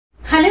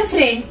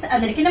Friends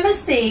అందరికీ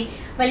నమస్తే.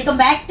 Welcome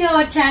back to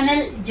our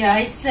channel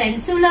joys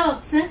trends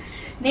vlogs.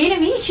 నేను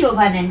మీ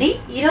శోభానండి.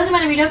 ఈ రోజు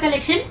మన వీడియో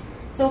కలెక్షన్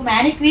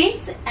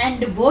మ్యానిక్వీన్స్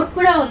అండ్ బోట్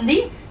కూడా ఉంది.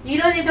 ఈ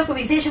రోజు అయితే ఒక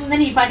విశేషం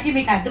ఉందని ఈ పాటికి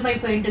మీకు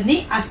అర్థమైపోయి ఉంటుంది.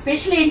 ఆ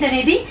స్పెషల్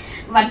ఏంటనేది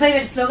 1 by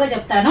 1 స్లోగా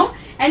చెప్తాను.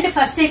 అండ్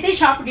ఫస్ట్ అయితే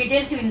షాప్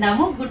డీటెయిల్స్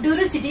విందాము.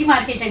 గుంటూరు సిటీ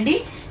మార్కెట్ అండి.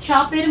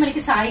 షాప్ పేరు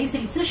మనకి సాయి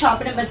సిల్క్స్.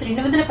 షాప్ నెంబర్స్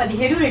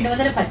 217,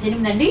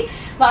 218 అండి.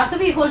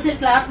 వాసవి హోల్సేల్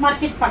క్లాత్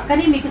మార్కెట్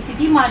పక్కనే మీకు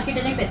సిటీ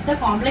మార్కెట్ అనే పెద్ద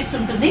కాంప్లెక్స్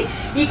ఉంటుంది.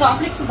 ఈ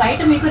కాంప్లెక్స్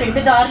బయట మీకు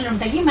 2 దారులు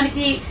ఉంటాయి.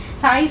 మనకి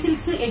సాయి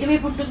సిల్క్స్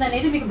ఎటువైపు ఉంటుంది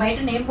అనేది మీకు బయట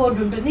నేమ్ బోర్డు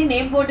ఉంటుంది.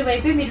 నేమ్ బోర్డు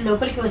వైపే మీరు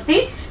లోపలికి వస్తే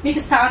మీకు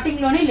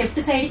స్టార్టింగ్ లోనే లెఫ్ట్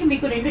సైడ్ కి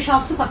మీకు 2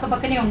 షాప్స్ పక్క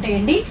పక్కనే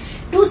ఉంటాయండి.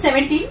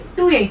 217,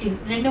 218,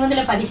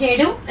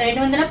 217,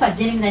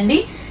 218 అండి.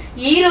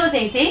 ఈ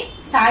రోజైతే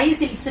సాయి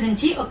సిల్క్స్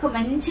నుంచి ఒక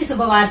మంచి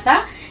శుభవార్త.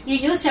 ఈ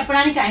న్యూస్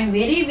చెప్పడానికి ఐఎమ్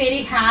వెరీ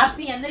వెరీ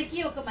హ్యాపీ. అందరికీ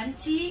ఒక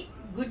మంచి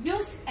good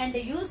news and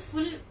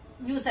useful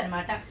news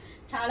అన్నమాట.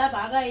 చాలా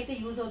బాగా అయితే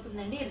యూజ్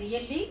అవుతుందండి.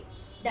 రియల్లీ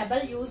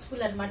డబల్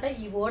యూస్ఫుల్ అన్నమాట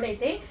ఈ వర్డ్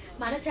అయితే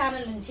మన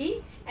ఛానల్ నుంచి.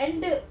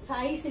 అండ్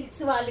సాయి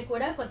సిల్క్స్ వాళ్ళు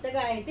కూడా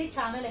కొత్తగా అయితే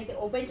ఛానల్ అయితే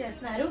ఓపెన్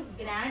చేస్తున్నారు.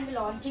 Grand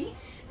launching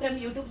from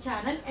YouTube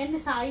channel and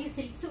Sai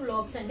silks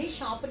vlogs అండి.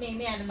 షాప్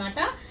నేమే అన్నమాట.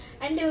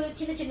 అండ్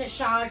చిన్న చిన్న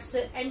షార్ట్స్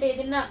అండ్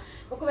ఏదైనా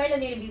ఒకవేళ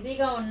నేను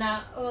బిజీగా ఉన్నా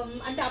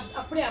అంటే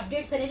అప్పుడే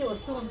అప్డేట్స్ అనేది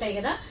వస్తూ ఉంటాయి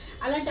కదా,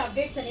 అలాంటి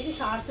అప్డేట్స్ అనేది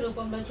షార్ట్స్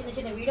రూపంలో చిన్న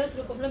చిన్న వీడియోస్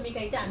రూపంలో మీకు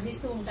అయితే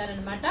అందిస్తూ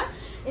ఉంటారనమాట.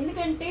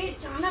 ఎందుకంటే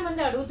చాలా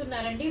మంది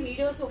అడుగుతున్నారండి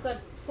వీడియోస్ ఒక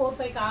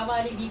 4-5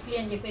 కావాలి వీక్లీ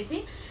అని చెప్పేసి.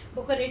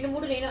 ఒక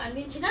 2-3 నేను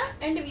అందించిన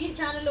అండ్ వీరి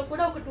ఛానల్లో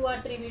కూడా ఒక 2 or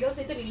 3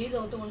 వీడియోస్ అయితే రిలీజ్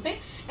అవుతూ ఉంటాయి.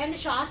 అండ్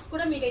షార్ట్స్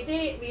కూడా మీకైతే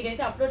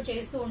వీరైతే అప్లోడ్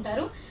చేస్తూ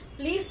ఉంటారు.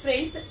 ప్లీజ్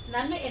ఫ్రెండ్స్,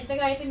 నన్ను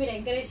ఎంతగా అయితే మీరు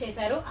ఎంకరేజ్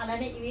చేశారో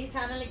అలానే వీరి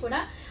ఛానల్ ని కూడా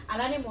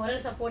అలానే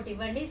మోరల్ సపోర్ట్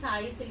ఇవ్వండి.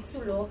 సాయి సిల్క్స్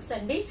వ్లాగ్స్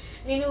అండి.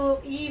 నేను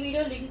ఈ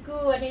వీడియో లింక్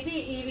అనేది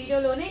ఈ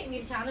వీడియోలోనే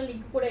వీరి ఛానల్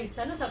లింక్ కూడా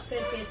ఇస్తాను.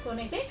 సబ్స్క్రైబ్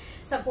చేసుకొని అయితే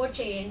సపోర్ట్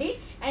చేయండి.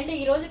 అండ్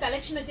ఈ రోజు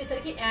కలెక్షన్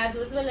వచ్చేసరికి యాజ్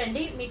యూజువల్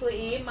అండి. మీకు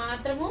ఏ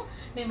మాత్రము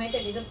మేమైతే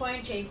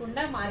డిసప్పాయింట్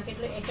చేయకుండా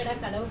మార్కెట్ లో ఎక్కడా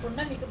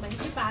కలవకుండా మీకు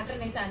మంచి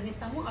ప్యాటర్న్ అయితే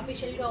అందిస్తాము.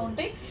 అఫీషియల్ గా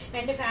ఉంటాయి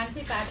అండ్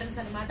ఫ్యాన్సీ ప్యాటర్న్స్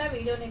అనమాట.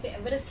 వీడియోని అయితే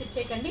ఎవరు స్కిప్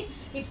చేయకండి.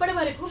 ఇప్పటి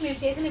వరకు మేము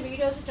చేసిన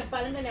వీడియోస్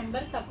చెప్పాలంటే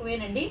నెంబర్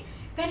తక్కువేనండి,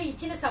 కానీ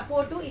ఇచ్చిన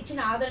సపోర్టు ఇచ్చిన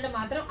ఆదరణ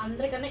మాత్రం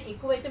అందరికన్నా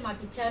ఎక్కువైతే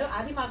మాకు ఇచ్చారు.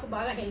 అది మాకు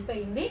బాగా హెల్ప్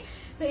అయింది.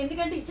 సో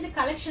ఎందుకంటే ఇచ్చిన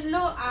కలెక్షన్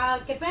లో ఆ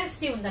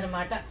కెపాసిటీ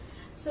ఉందన్నమాట.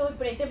 సో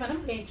ఇప్పుడైతే మనం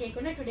లేట్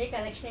చేయకుండా టుడే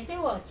కలెక్షన్ అయితే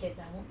వాచ్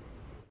చేద్దాము.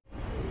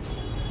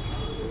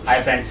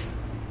 హాయ్ ఫ్రెండ్స్,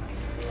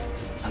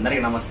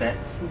 అందరికి నమస్తే.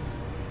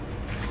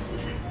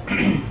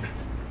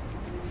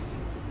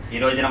 ఈ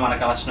రోజున మన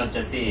కలెక్షన్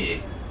వచ్చేసి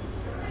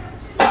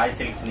సాయి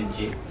సిల్క్స్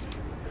నుంచి.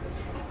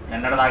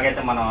 నిన్నటి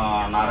దాకైతే మనం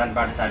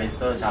నారాయణపేట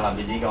శారీస్తో చాలా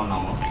బిజీగా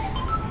ఉన్నాము.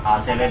 ఆ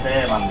సేల్ అయితే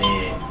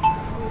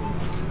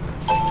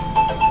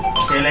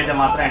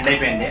మాత్రం ఎండ్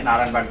అయిపోయింది.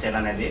 నారాయణపేట సేల్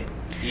అనేది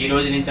ఈ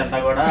రోజు నుంచి అంతా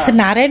కూడా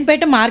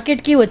నారాయణపేట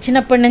మార్కెట్ కి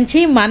వచ్చినప్పటి నుంచి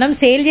మనం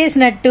సేల్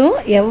చేసినట్టు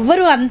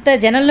ఎవరు అంత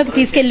జనంలోకి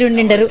తీసుకెళ్లి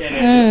ఉండిండరు.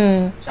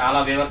 చాలా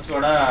వ్యూవర్స్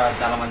కూడా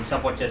చాలా మంచి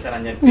సపోర్ట్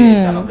చేశారని చెప్పి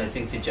చాలా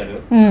బ్లెస్సింగ్స్ ఇచ్చారు.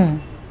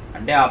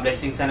 అంటే ఆ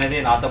బ్లెస్సింగ్స్ అనేది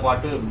నాతో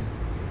పాటు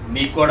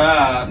నీకు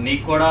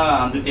కూడా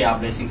అందుతాయి ఆ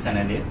బ్లెస్సింగ్స్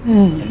అనేది.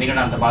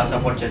 ఎందుకంటే అంత బాగా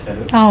సపోర్ట్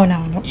చేశారు.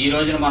 ఈ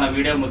రోజున మన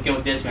వీడియో ముఖ్య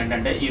ఉద్దేశం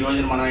ఏంటంటే ఈ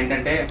రోజున మనం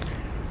ఏంటంటే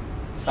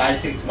Sai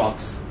silks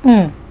vlogs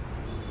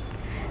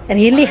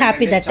really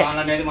happy that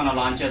channel అనేది మనం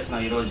లాంచ్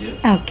చేస్తున్నాం. ఈ రోజు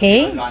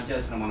లాంచ్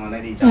చేస్తున్నాం మనం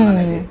అనేది ఈ ఛానల్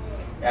అనేది.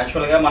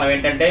 యాక్చువల్ గా మనం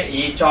ఏంటంటే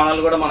ఈ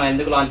ఛానల్ కూడా మనం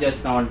ఎందుకు లాంచ్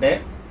చేస్తున్నాం అంటే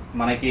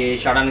మనకి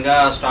సడన్ గా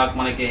స్టాక్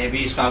మనకి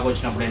హెవీ స్టాక్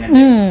వచ్చినప్పుడు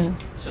ఏంటంటే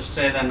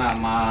సిస్టర్ ఏదైనా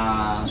మా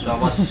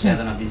శోభా సిస్టర్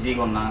ఏదైనా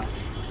బిజీగా ఉన్నా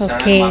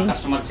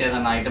కస్టమర్స్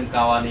ఏదైనా ఐటమ్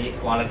కావాలి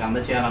వాళ్ళకి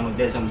అందచేయాలన్న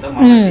ఉద్దేశంతో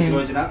మనం ఈ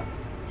రోజున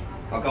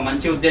ఒక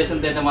మంచి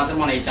ఉద్దేశంతో అయితే మాత్రం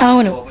మనం ఈ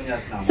ఛానల్ ఓపెన్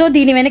చేస్తున్నాం. సో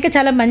దీని వెనక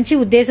చాలా మంచి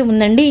ఉద్దేశం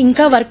ఉందండి.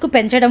 ఇంకా వర్క్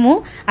పెంచడము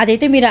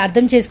అదైతే మీరు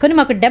అర్థం చేసుకుని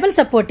మాకు డబుల్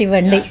సపోర్ట్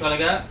ఇవ్వండి. యాక్చువల్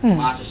గా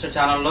మా సిస్టర్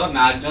ఛానల్లో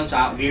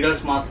మాక్సిమం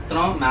వీడియోస్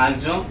మాత్రం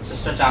మాక్సిమం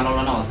సిస్టర్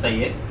ఛానల్లోనే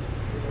వస్తాయి.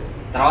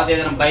 తర్వాత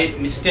ఏదైనా బై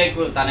మిస్టేక్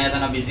తను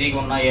ఏదైనా బిజీగా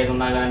ఉన్నా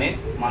ఏదున్నా గానీ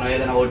మనం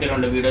ఏదైనా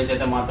 1-2 వీడియోస్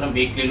అయితే మాత్రం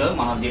వీక్లీలో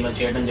మనం దీనిలో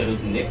చేయడం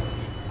జరుగుతుంది.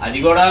 అది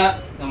కూడా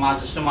మా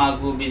సిస్టర్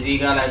మాకు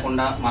బిజీగా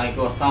లేకుండా మనకి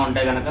వస్తూ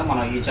ఉంటే కనుక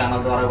మనం ఈ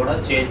ఛానల్ ద్వారా కూడా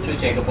చేయొచ్చు,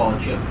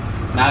 చేయకపోవచ్చు.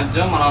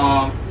 మ్యాక్సిమం మనం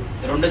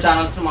 2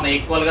 ఛానల్స్ మనం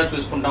ఈక్వల్ గా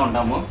చూసుకుంటూ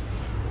ఉంటాము.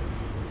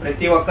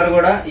 ప్రతి ఒక్కరు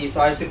కూడా ఈ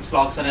సాయి సిల్క్స్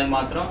వ్లాగ్స్ అనేది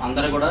మాత్రం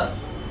అందరూ కూడా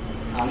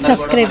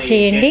సబ్స్క్రైబ్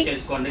చేయండి,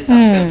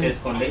 సబ్స్క్రైబ్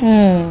చేసుకోండి.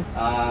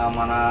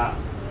 మన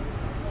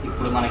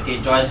ఇప్పుడు మనకి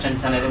జాయ్స్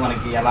ట్రెండ్స్ అనేది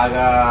మనకి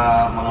ఎలాగా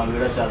మనం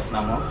వీడియోస్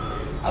చేస్తున్నాము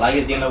అలాగే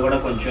దీనిలో కూడా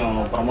కొంచెం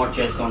ప్రమోట్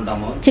చేస్తూ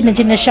ఉంటాము. చిన్న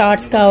చిన్న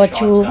షార్ట్స్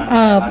కావచ్చు,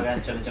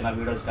 చిన్న చిన్న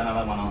వీడియోస్ కానీ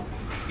అలా మనం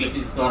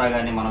క్లిప్స్ ద్వారా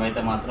కానీ మనం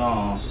అయితే మాత్రం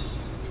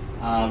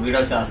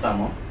వీడియోస్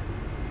చేస్తాము.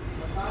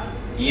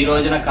 ఈ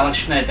రోజున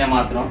కలెక్షన్ అయితే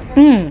మాత్రం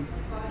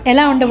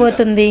ఎలా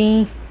ఉండబోతుంది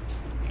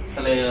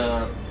అసలు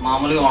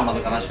మామూలుగా ఉండదు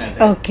కలెక్షన్ అయితే.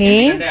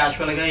 ఎందుకంటే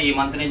యాక్చువల్ గా ఈ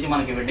మంత్ నుంచి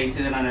మనకి వెడ్డింగ్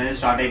సీజన్ అనేది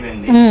స్టార్ట్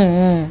అయిపోయింది.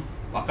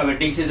 ఒక్క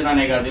వెడ్డింగ్ సీజన్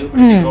అనే కాదు,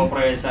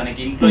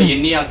 గృహప్రవేశానికి ఇంట్లో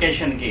ఎన్ని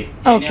అకేషన్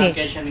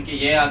కి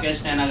ఏ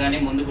అకేషన్ అయినా గానీ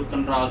ముందు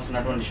గుర్తుండి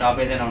రావాల్సినటువంటి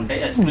షాప్ ఏదైనా ఉంటే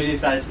ఎక్స్క్లూజివ్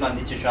సారీస్ లో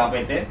అందించే షాప్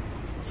అయితే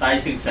సాయి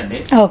సిల్క్స్ అండి.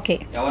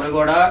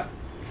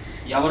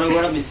 ఎవరు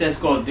కూడా మిస్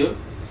చేసుకోవద్దు.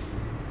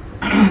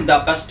 ద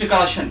బెస్ట్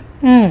కలెక్షన్,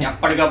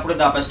 ఎప్పటికప్పుడు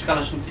ద బెస్ట్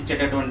కలెక్షన్స్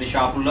ఇచ్చేటటువంటి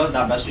షాపుల్లో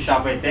ద బెస్ట్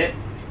షాప్ అయితే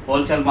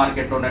హోల్సేల్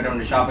మార్కెట్ లో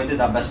ఉన్నటువంటి షాప్ అయితే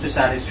ద బెస్ట్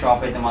శారీస్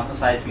షాప్ అయితే మాత్రం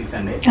సాయి సిల్క్స్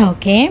అండి.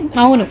 ఓకే,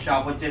 అవును.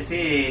 షాప్ వచ్చేసి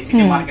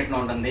సిటీ మార్కెట్ లో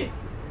ఉంటుంది.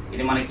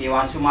 ఇది మనకి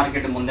వాసు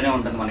మార్కెట్ ముందునే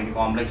ఉంటుంది మనకి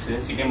కాంప్లెక్స్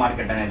సిటీ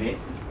మార్కెట్ అనేది.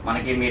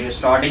 మనకి మీరు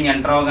స్టార్టింగ్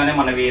ఎంటర్ అవగానే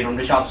మనవి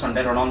 2 షాప్స్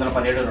ఉంటాయి,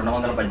 217,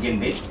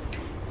 218.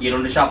 ఈ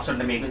 2 షాప్స్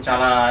ఉంటే మీకు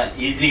చాలా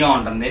ఈజీగా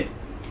ఉంటుంది.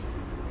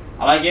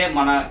 అలాగే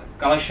మన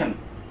కలెక్షన్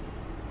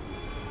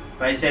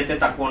ప్రైస్ అయితే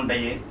తక్కువ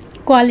ఉంటాయి,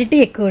 క్వాలిటీ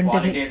ఎక్కువ ఉంటుంది.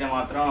 క్వాలిటీ అయితే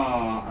మాత్రం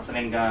అసలు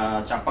ఇంకా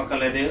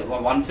చెప్పక్కర్లేదు.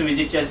 వన్స్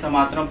విజిట్ చేస్తే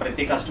మాత్రం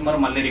ప్రతి కస్టమర్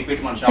మళ్ళీ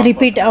రిపీట్ మన షాప్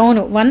రిపీట్.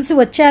 అవును, వన్స్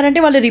వచ్చారంటే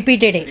వాళ్ళు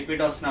రిపీట్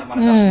వస్తున్నారు మన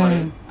కస్టమర్.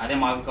 అదే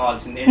మాకు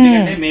కావాల్సింది.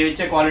 ఎందుకంటే మేము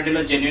ఇచ్చే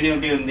క్వాలిటీలో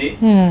జెన్యూనిటీ ఉంది,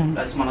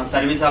 ప్లస్ మనం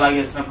సర్వీస్ అలాగే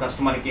ఇస్తున్నాం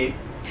కస్టమర్ కి,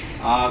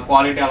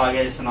 క్వాలిటీ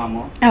అలాగే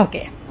ఇస్తున్నాము.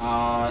 ఓకే.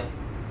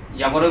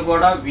 ఎవరు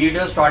కూడా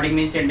వీడియో స్టార్టింగ్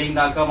నుంచి ఎండింగ్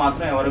దాకా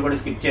మాత్రం ఎవరు కూడా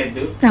స్కిప్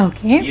చేయొద్దు.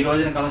 ఈ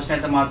రోజున కలెక్షన్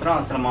అయితే మాత్రం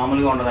అసలు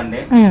మామూలుగా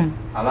ఉండదండి.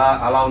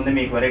 అలా ఉంది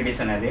మీకు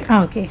వెరైటీస్ అనేది.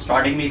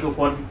 స్టార్టింగ్ మీకు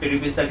 450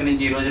 రూపీస్ దగ్గర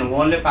నుంచి ఈ రోజున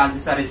ఓన్లీ ఫ్యాన్సీ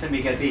సారీస్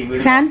మీకు అయితే ఈ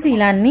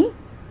వీడియో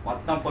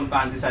మొత్తం ఫుల్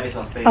ఫ్యాన్సీ సారీస్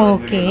వస్తాయి.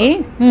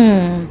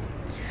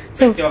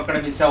 ప్రతి ఒక్కడ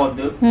మిస్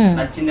అవ్వద్దు.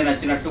 నచ్చింది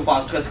నచ్చినట్టు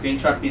ఫాస్ట్ గా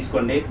స్క్రీన్ షాట్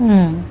తీసుకోండి.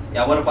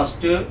 ఎవరు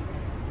ఫస్ట్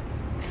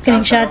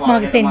స్క్రీన్ షాట్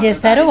మాకు సెండ్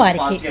చేస్తారు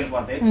వారికి.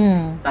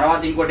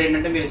 తర్వాత ఇంకోటి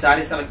ఏంటంటే మీరు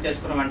సారీ సెలెక్ట్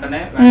చేసుకున్న వెంటనే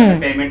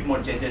పేమెంట్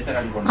మోడ్ చేసేసారు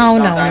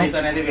అనుకోండి, సారీస్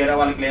అనేది వేరే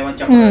వాళ్ళకి లేవని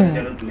చెప్పడం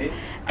జరుగుతుంది.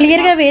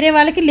 క్లియర్ గా వేరే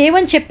వాళ్ళకి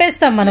లేవని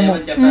చెప్పేస్తాం మనము.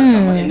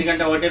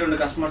 ఎందుకంటే 1-2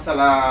 కస్టమర్స్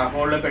అలా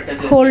హోల్డ్ లో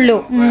పెట్టేసి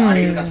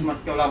అడిగిన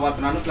కస్టమర్స్ కి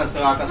అవ్వబోతున్నాను. ప్లస్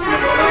ఆ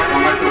కస్టమర్ కూడా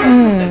 1 or 2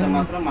 కస్టమర్స్ అయితే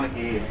మాత్రం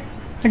మనకి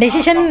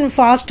డెసిషన్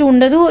ఫాస్ట్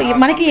ఉండదు,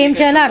 మనకి ఏం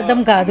చేయాలో అర్థం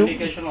కాదు,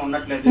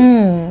 ఉండట్లేదు.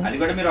 అది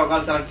కూడా మీరు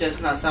ఒకవేళ సెలెక్ట్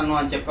చేసుకుని వస్తాను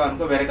అని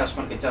చెప్పారనుకో వేరే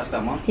కస్టమర్ కి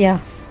ఇచ్చేస్తాము.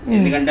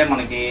 ఎందుకంటే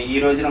మనకి ఈ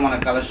రోజున మన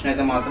కలెక్షన్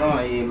అయితే మాత్రం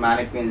ఈ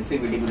మ్యానిక్విన్స్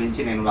వీటి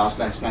గురించి నేను లాస్ట్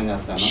లో ఎక్స్ప్లెయిన్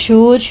చేస్తాను.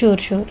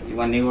 షూర్.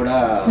 ఇవన్నీ కూడా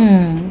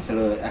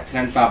అసలు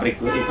ఎక్సలెంట్ ఫ్యాబ్రిక్.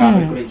 ఈ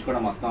ఫ్యాబ్రిక్ గురించి కూడా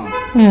మొత్తం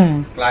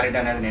క్లారిటీ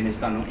అనేది నేను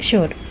ఇస్తాను.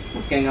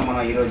 ముఖ్యంగా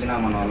మనం ఈ రోజున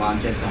మనం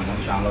లాంచ్ చేస్తాము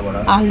ఛానల్ కూడా.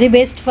 All the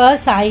best for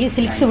Sai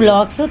silks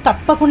vlogs.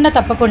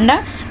 తప్పకుండా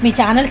మీ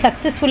ఛానల్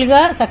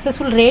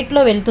సక్సెస్ఫుల్ రేట్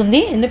లో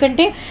వెళ్తుంది.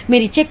 ఎందుకంటే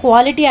మీరు ఇచ్చే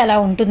క్వాలిటీ అలా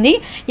ఉంటుంది.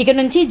 ఇక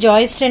నుంచి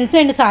joys trends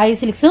and Sai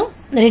silks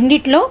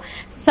రెండిట్లో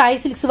సాయి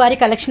సిల్క్స్ వారి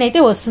కలెక్షన్ అయితే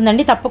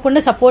వస్తుందండి. తప్పకుండా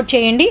సపోర్ట్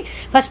చేయండి.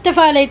 ఫస్ట్ ఆఫ్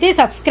ఆల్ అయితే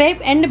సబ్స్క్రైబ్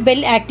అండ్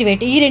బెల్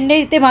యాక్టివేట్, ఈ రెండు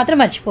అయితే మాత్రం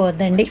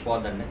మర్చిపోవద్దండి.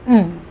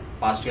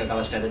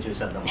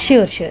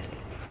 షూర్.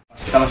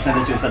 కలెక్షన్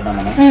అయితే చూసేద్దాం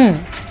మనం.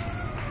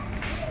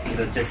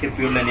 ఇది వచ్చేసి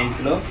ప్యూర్ లెనిన్స్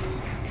లో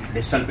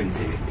డిజిటల్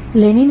ప్రింట్స్.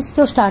 లెనిన్స్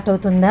తో స్టార్ట్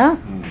అవుతుందా?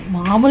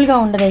 మామూలుగా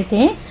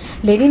ఉండదైతే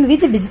Lenin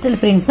with digital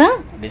prints.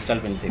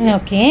 Digital prints.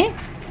 Okay.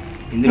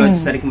 ఇందులో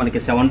వచ్చేసరికి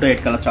మనకి 7 to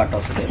 8 కలర్ చార్ట్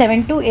వస్తుంది.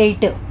 7 to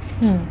 8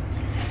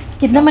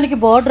 కింద మనకి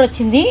బోర్డర్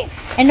వచ్చింది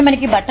అండ్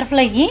మనకి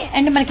బటర్ఫ్లై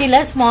అండ్ మనకి ఇలా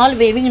స్మాల్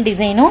వేవింగ్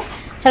డిజైన్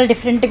చాలా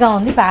డిఫరెంట్ గా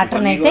ఉంది.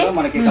 ప్యాటర్న్ అయితే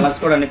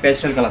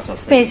పేస్టల్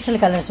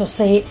కలర్స్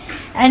వస్తాయి.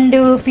 అండ్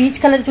పీచ్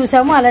కలర్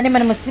చూసాము, అలానే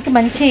మనం వచ్చేసి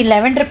మంచి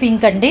లెవెండర్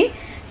పింక్ అండి,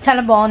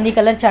 చాలా బాగుంది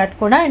కలర్ చార్ట్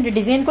కూడా. అండ్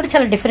డిజైన్ కూడా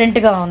చాలా డిఫరెంట్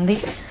గా ఉంది.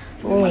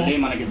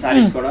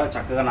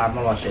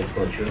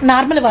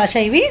 నార్మల్ వాష్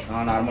ఇవి.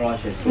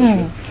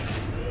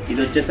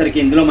 ఇది వచ్చేసరికి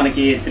ఇందులో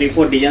మనకి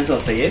 3-4 డిజైన్స్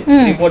వస్తాయి.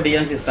 3-4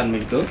 డిజైన్స్ ఇస్తాను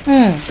మీకు.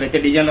 ప్రతి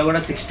డిజైన్ లో కూడా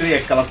 6 to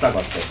 8 కలర్స్ దాకా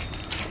వస్తాయి.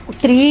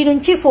 3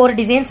 నుంచి 4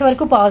 డిజైన్స్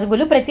వరకు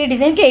పాసిబుల్. ప్రతి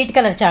డిజైన్ కి 8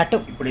 కలర్ చార్ట్.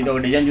 ఇప్పుడు ఇది ఒక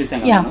డిజైన్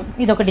చూసాను.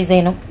 ఇది ఒక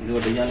డిజైన్.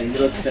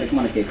 ఇందులో వచ్చేసరికి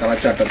మనకి కలర్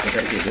చార్ట్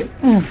వచ్చేసరికి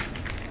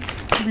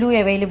బ్లూ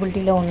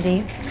అవైలబిలిటీలో ఉంది.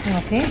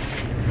 Okay.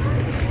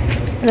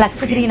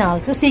 Lux green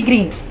also, sea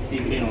green.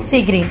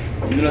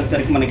 ఇందులో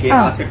వచ్చేసరికి మనకి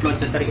ఆ సెట్ లో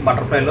వచ్చేసరికి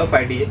బటర్ఫ్లై లో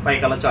 5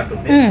 కలర్ చార్ట్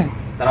ఉంది.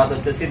 తర్వాత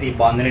వచ్చేసి ఇది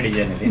బాందిని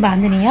డిజైన్. ఇది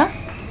బాందినియా?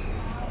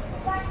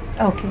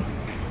 ఓకే.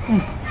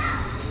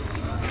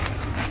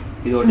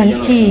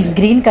 మంచి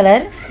green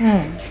colour.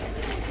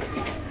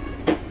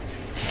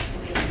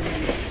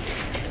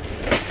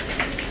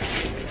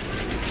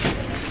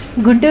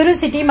 Guntur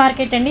city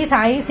market అండి,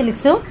 సాయి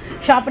సిల్క్స్.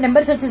 షాప్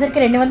నెంబర్స్ వచ్చేసరికి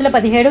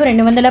 217,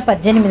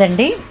 218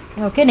 అండి.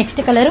 ఓకే.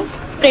 నెక్స్ట్ కలర్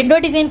రెండో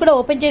డిజైన్ కూడా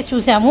ఓపెన్ చేసి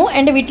చూసాము.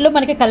 అండ్ వీటిలో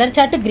మనకి కలర్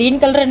చార్ట్ గ్రీన్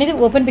కలర్ అనేది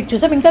ఓపెన్ పిక్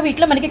చూసాం. ఇంకా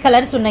వీటిలో మనకి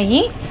కలర్స్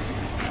ఉన్నాయి.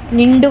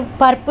 నిండు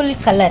purple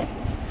colour,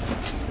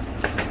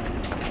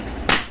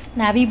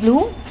 navy blue,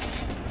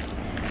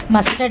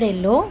 mustard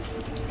yellow,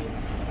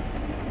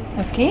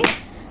 okay,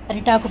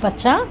 అరిటాకు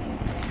పచ్చ,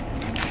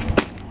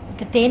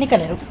 తేనె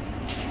colour.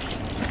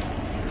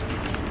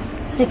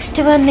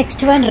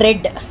 Next one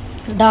red,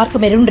 dark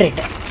maroon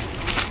red.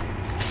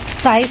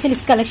 Sai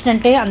silks collection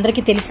అంటే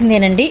అందరికీ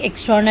తెలిసిందేనండి,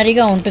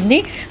 ఎక్స్ట్రాడినరీగా ఉంటుంది.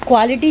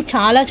 క్వాలిటీ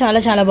చాలా చాలా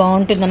చాలా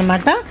బాగుంటుంది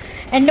అనమాట.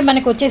 అండ్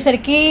మనకు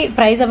వచ్చేసరికి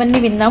ప్రైస్ అవన్నీ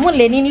విన్నాము.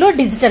 లెనిన్ లో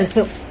డిజిటల్స్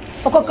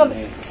ఒక్కొక్క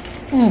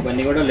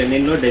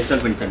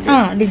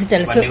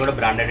digitals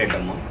branded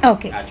item.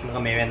 Okay. Actual గా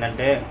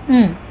మేమేంటంటే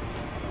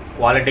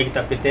క్వాలిటీకి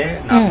తప్పితే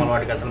నార్మల్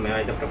వాటికి అసలు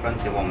మేమైతే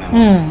ప్రిఫరెన్స్ ఇవ్వము.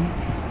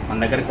 మన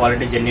దగ్గర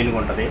క్వాలిటీ జెన్యూన్ గా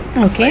ఉంటది,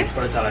 ప్రైస్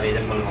కూడా చాలా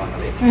రీజనబుల్ గా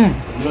ఉంటది.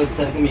 ఇందులో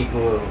వచ్చేసరికి మీకు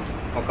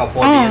ఒక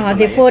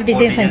 4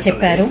 డిజైన్స్ అని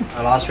చెప్పారు.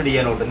 లాస్ట్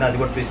డిజైన్ ఉంటుంది, అది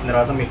కూడా చూసిన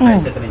తర్వాత మీకు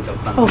ప్రైస్ అయితే నేను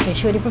చెప్తాను. Okay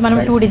sure. ఇప్పుడు మనం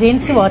 2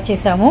 డిజైన్స్ వాచ్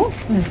చేసాము.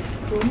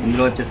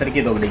 ఇందులో వచ్చేసరికి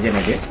ఇది ఒక డిజైన్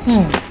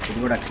ఇది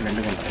కూడా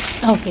ఎక్సలెంట్ గా ఉంటుంది.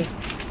 Okay,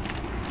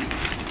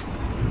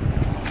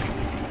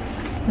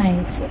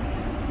 nice,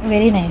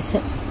 very nice.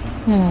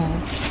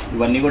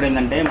 ఇవన్నీ కూడా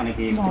ఏంటంటే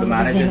మనకి ఇప్పుడు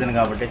మ్యారేజ్ సీజన్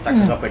కాబట్టి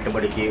చక్కగా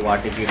పెట్టుబడికి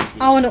వాటికి.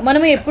 అవును,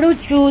 మనం ఎప్పుడు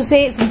చూసే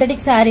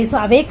సింథటిక్ శారీస్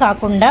అవే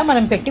కాకుండా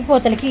మనం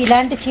పెట్టిపోతలకి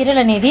ఇలాంటి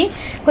చీరలు అనేది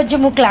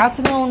కొంచెము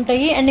క్లాస్గా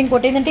ఉంటాయి. అండ్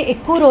ఇంకోటి ఏంటంటే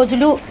ఎక్కువ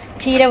రోజులు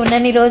చీర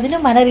ఉన్నన్ని రోజులు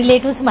మన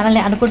రిలేటివ్స్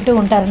మనల్ని అనుకుంటూ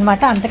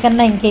ఉంటారనమాట.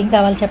 అంతకన్నా ఇంకేం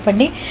కావాలి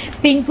చెప్పండి.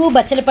 పింకు,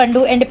 బచ్చల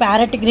పండు అండ్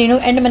ప్యారెట్ గ్రీను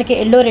అండ్ మనకి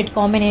yellow red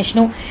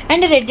combination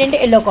and red and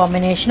yellow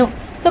combination.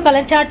 So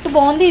colour chart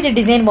బాగుంది, ఇది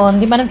డిజైన్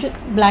బాగుంది. మనం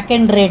బ్లాక్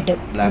అండ్ రెడ్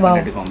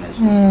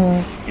కాంబినేషన్,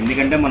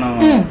 ఎందుకంటే మనం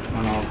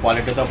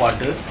క్వాలిటీతో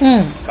పాటు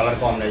కలర్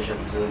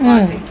కాంబినేషన్స్,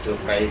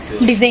 ప్రైస్,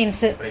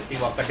 డిజైన్స్ ప్రతి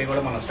ఒక్కటి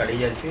కూడా మనం స్టడీ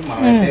చేసి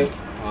మనం అయితే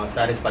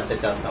సారీస్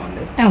పర్చేస్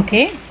చేస్తామండి.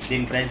 ఓకే,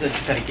 దీని ప్రైస్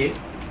వచ్చేసరికి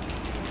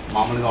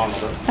మామూలుగా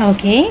ఉండదు.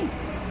 ఓకే,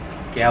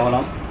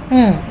 కేవలం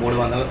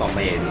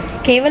 395,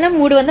 కేవలం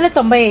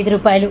 395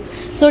 రూపాయలు.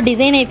 సో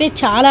డిజైన్ అయితే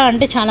చాలా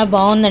అంటే చాలా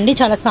బాగుందండి,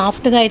 చాలా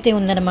సాఫ్ట్ గా అయితే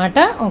ఉందన్నమాట.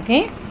 ఓకే,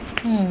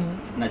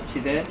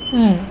 నచ్చితే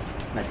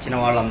నచ్చిన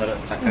వాళ్ళందరూ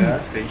చక్కగా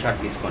స్క్రీన్ షాట్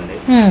తీసుకోండి,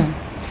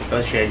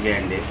 ఫోటోస్ షేర్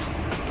చేయండి.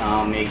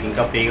 మీకు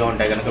ఇంకా ఫ్రీగా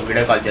ఉంటాయి కనుక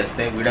వీడియో కాల్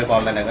చేస్తే వీడియో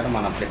కాల్ అయినా కానీ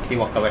మనం ప్రతి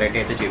ఒక్క వెరైటీ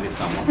అయితే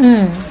చూపిస్తాము.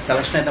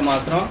 సెలక్షన్ అయితే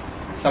మాత్రం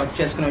సెలెక్ట్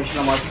చేసుకునే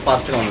విషయంలో మాత్రం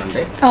ఫాస్ట్ గా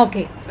ఉండండి.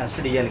 ఓకే, నెక్స్ట్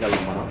డిజైన్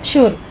వెళ్దాం మనం.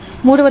 షూర్,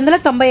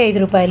 395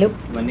 రూపాయలు.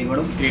 ఇవన్నీ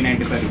కూడా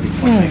 395 రూపీస్.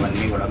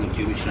 ఇవన్నీ కూడా మీకు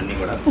చూపించినన్ని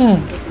కూడా.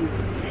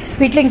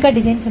 వీటిలో ఇంకా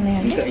డిజైన్స్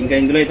ఉన్నాయండి. ఇంకా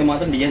ఇందులో అయితే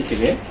మాత్రం డిజైన్స్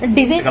ఇవే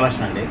డిజైన్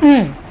కలెక్షన్ అండి.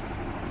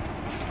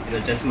 ఇది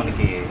వచ్చేసి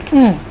మనకి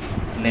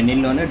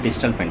లెనిన్ లోనే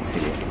డిజిటల్ ప్రింట్స్.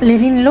 ఇది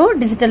లెనిన్ లో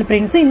డిజిటల్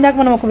ప్రింట్స్. ఇందాక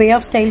మనం ఒక వే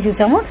ఆఫ్ స్టైల్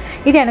చూసాము,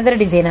 ఇది అనదర్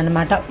డిజైన్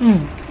అన్నమాట.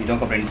 ఇది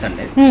ఒక ప్రింట్స్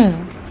అండి.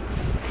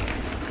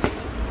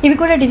 ఇవి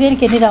కూడా డిజైన్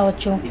కి ఎన్ని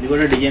రావచ్చు? ఇది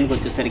కూడా డిజైన్ కి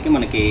వచ్చేసరికి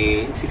మనకి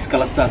 6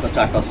 కలర్స్ దాకా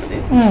చార్ట్ వస్తుంది.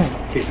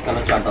 6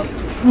 కలర్ చార్ట్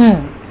వస్తుంది.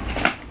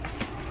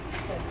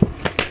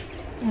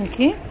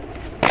 Okay,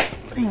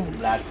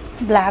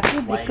 black,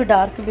 brick,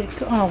 dark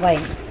brick,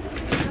 wine.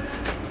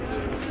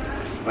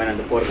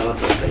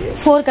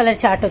 4 colour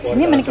chart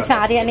వచ్చింది మనకి.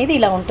 సారీ అనేది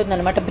ఇలా ఉంటుంది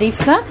అనమాట.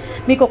 బ్రీఫ్ గా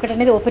మీకు ఒకటి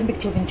అనేది ఓపెన్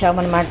పిక్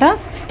చూపించామన్నమాట.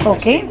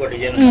 ఓకే,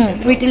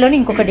 వీటిలోని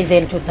ఇంకొక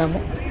డిజైన్ చూద్దాము.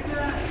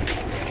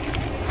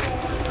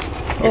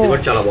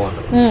 చాలా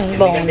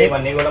బాగుంది.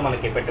 ఇవన్నీ కూడా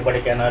మనకి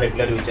పెట్టుబడికైనా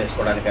రెగ్యులర్ యూజ్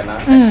చేసుకోవడానికైనా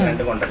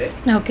ఎక్సలెంట్ గా ఉంటది.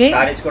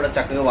 సారీస్ కూడా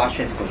చక్కగా వాష్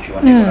చేసుకోవచ్చు.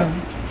 ఇవన్నీ కూడా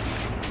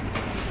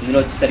ఇందులో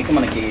వచ్చేసరికి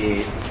మనకి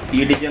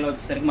ఈ డిజైన్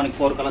వచ్చేసరికి మనకి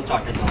 4 కలర్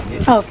చార్ట్ ఉంది.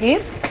 ఓకే,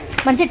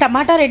 మంచి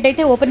టమాటా రెడ్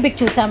అయితే ఓపెన్ పిక్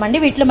చూసామండి.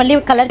 వీటిలో మళ్ళీ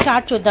కలర్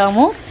చార్ట్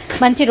చూద్దాము.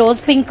 మంచి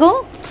రోజ్ పింక్,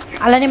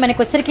 అలానే మనకి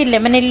వచ్చరికి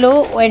లెమన్ ఎల్లో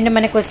అండ్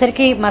మనకి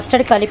వచ్చరికి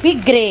మస్టర్డ్ కలిపి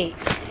గ్రే.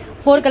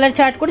 4 కలర్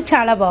చార్ట్ కూడా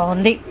చాలా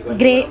బాగుంది.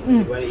 గ్రే.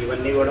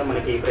 ఇవన్నీ కూడా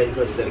మనకి ప్రైస్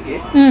వచ్చేసరికి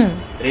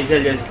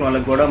రీసేల్ చేసుకునే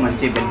వాళ్ళకి కూడా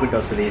మంచి బెనిఫిట్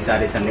వస్తుంది. ఈ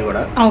సారీస్ అన్ని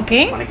కూడా.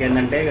 ఓకే, మనకి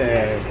ఏంటంటే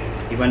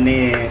ఇవన్నీ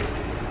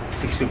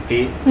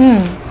 650,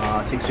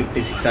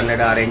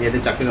 600 ఆ రేంజ్ అయితే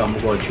చక్కగా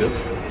అమ్ముకోవచ్చు.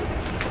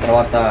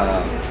 తర్వాత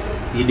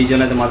ఈ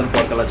డిజైన్ అయితే మాత్రం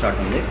 4 కలర్ చార్ట్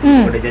ఉంది.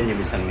 ఒక డిజైన్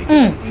చూపిస్తాను మీకు.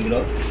 ఇందులో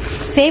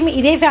సేమ్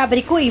ఇదే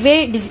ఫ్యాబ్రిక్, ఇవే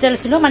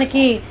డిజిటల్స్ లో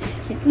మనకి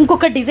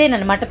ఇంకొక డిజైన్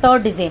అన్నమాట.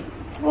 3rd design.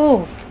 ఓ,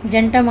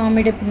 జంట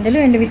మామిడి పిందెలు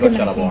అండ్ విత్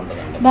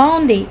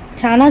బాగుంది,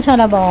 చాలా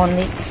చాలా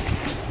బాగుంది.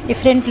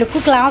 డిఫరెంట్ లుక్,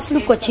 క్లాస్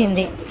లుక్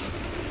వచ్చింది.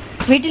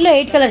 వీటిలో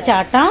 8 కలర్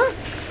చార్టా?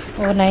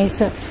 ఓ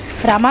నైస్.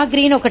 రమా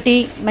గ్రీన్ ఒకటి,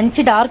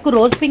 మంచి డార్క్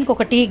రోజ్ పింక్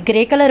ఒకటి,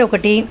 గ్రే కలర్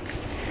ఒకటి,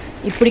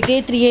 ఇప్పటికే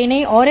 3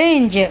 అయినాయి.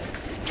 ఆరెంజ్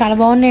చాలా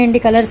బాగున్నాయండి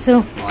కలర్స్.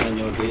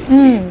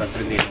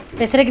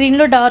 పెసర గ్రీన్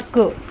లో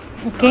డార్క్.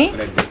 ఓకే,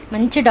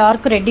 మంచి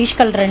డార్క్ రెడ్డిష్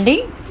కలర్ అండి.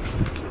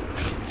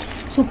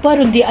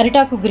 సూపర్ ఉంది.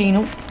 అరిటాకు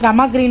గ్రీను,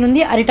 రమా గ్రీన్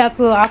ఉంది,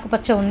 అరిటాకు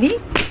ఆకుపచ్చ ఉంది.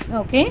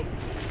 ఓకే,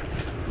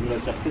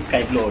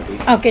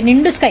 ఓకే,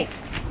 నిండు sky.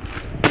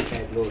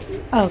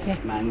 Okay,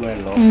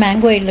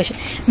 mango yellow shade,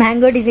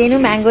 mango design,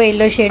 mango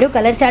yellow shade.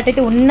 Colour chart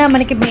అయితే ఉన్న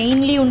మనకి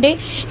మెయిన్లీ ఉండే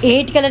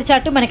 8 కలర్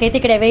చార్ట్ మనకైతే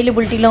ఇక్కడ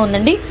అవైలబిలిటీలో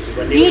ఉందండి.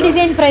 ఈ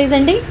డిజైన్ ప్రైస్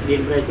అండి?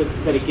 దీని ప్రైస్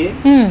వచ్చేసరికి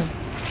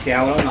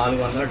కేవలం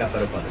 470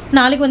 రూపాయలు.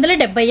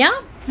 470?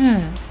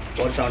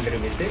 470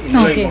 రూపీస్.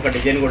 ఇందులో ఇంకొక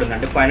డిజైన్ కూడా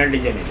ఉందండి, ఫైనల్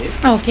డిజైన్ ఇది.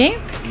 ఓకే,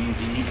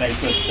 ఈ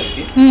ప్రైస్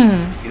వచ్చేసరికి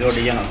ఇదో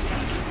డిజైన్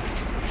వస్తుంది.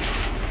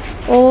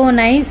 ఓ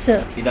నైస్.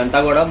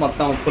 ఇదంతా కూడా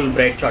మొత్తం ఫుల్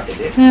బ్రైట్ చార్ట్.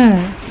 ఇది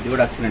ఇది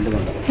కూడా ఎక్సలెంట్ గా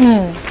ఉంటుంది.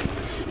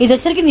 ఇది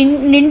వచ్చేసరికి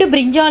నిండు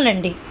బ్రింజాల్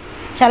అండి,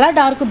 చాలా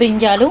డార్క్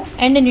బ్రింజాలు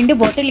అండ్ నిండు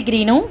bottle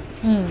green,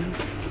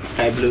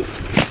 sky blue,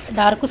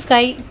 dark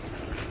sky,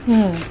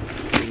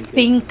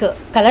 pink.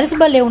 Colours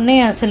భలే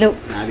ఉన్నాయి అసలు.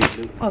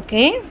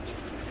 ఓకే,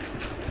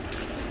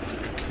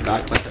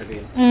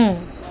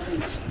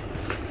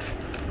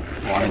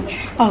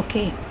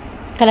 ఓకే,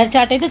 కలర్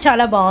చార్ట్ అయితే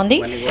చాలా బాగుంది.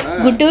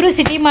 గుంటూరు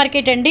సిటీ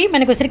మార్కెట్ అండి.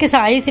 మనకు వచ్చరికి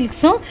సాయి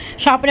సిల్క్స్,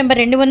 షాప్ నెంబర్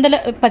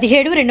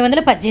 217,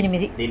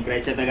 218. దీని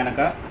ప్రైస్ అయితే కనుక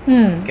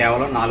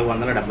కేవలం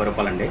 470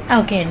 రూపాయలు అండి.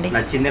 ఓకే అండి,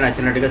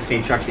 నచ్చినట్టుగా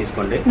స్క్రీన్ షాట్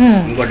తీసుకోండి.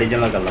 ఇంకో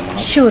డిజైన్ లోకి వెళ్దాం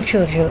మనం. Sure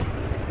sure sure.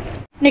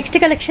 Next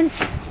collection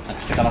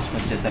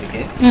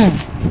వచ్చేసరికి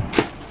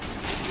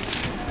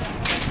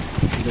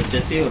ఇది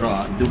వచ్చేసి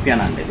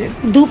దూపియానా అండి. ఇది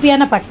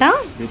దూపియానా పట్ట,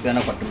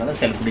 దూపియానా పట్టు మీద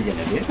సెల్ఫ్ డిజైన్.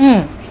 ఇది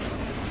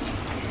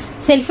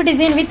సెల్ఫ్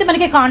డిజైన్ విత్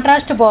మనకి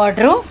కాంట్రాస్ట్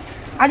బార్డర్,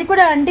 అది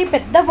కూడా అండి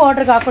పెద్ద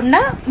బార్డర్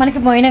కాకుండా మనకి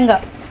మొయినంగా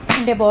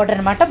ఉండే బార్డర్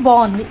అనమాట.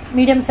 బాగుంది,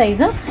 మీడియం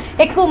సైజు,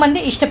 ఎక్కువ మంది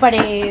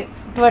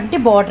ఇష్టపడేటువంటి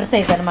బార్డర్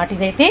సైజ్ అనమాట.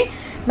 ఇదైతే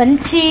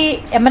మంచి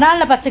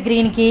ఎమరాల్డ్ పచ్చ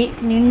గ్రీన్కి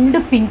నిండు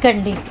పింక్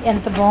అండి,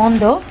 ఎంత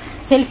బాగుందో.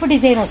 సెల్ఫ్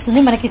డిజైన్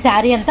వస్తుంది మనకి.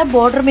 శారీ అంతా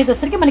బోర్డర్ మీద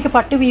వచ్చరికి మనకి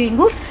పట్టు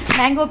వీవింగ్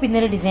మ్యాంగో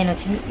పిందెల డిజైన్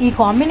వచ్చింది. ఈ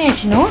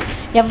కాంబినేషను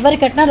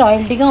ఎవరికట్నా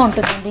రాయల్టీగా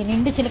ఉంటుందండి.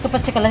 నిండు చిలక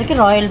పచ్చ కలర్కి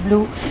రాయల్ బ్లూ,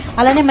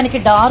 అలానే మనకి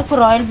డార్క్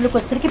రాయల్ బ్లూకి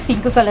వచ్చరికి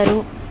pink colour.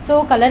 So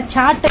colour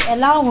chart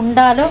ఎలా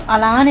ఉండాలో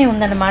అలానే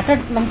ఉందన్నమాట.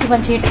 మంచి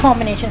మంచి హిట్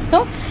కాంబినేషన్స్తో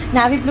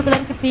నావీ బ్లూ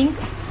కలర్కి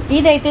పింక్,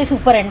 ఇదైతే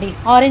సూపర్ అండి.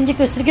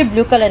 ఆరెంజ్కి వచ్చరికి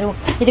బ్లూ కలరు,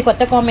 ఇది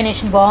కొత్త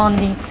కాంబినేషన్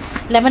బాగుంది.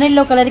 లెమన్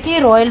ఎల్లో కలర్కి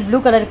royal blue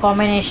colour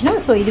combination.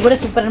 So ఇది కూడా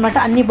సూపర్ అనమాట.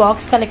 అన్ని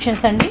బాక్స్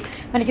కలెక్షన్స్ అండి,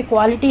 మనకి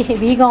క్వాలిటీ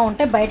హెవీగా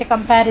ఉంటాయి, బయట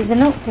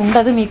కంపారిజన్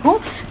ఉండదు, మీకు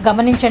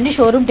గమనించండి.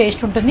 షోరూమ్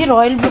టేస్ట్ ఉంటుంది.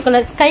 రాయల్ బ్లూ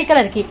కలర్ స్కై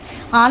కలర్కి,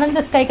 ఆనంద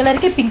స్కై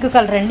కలర్కి పింక్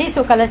కలర్ అండి.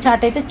 సో కలర్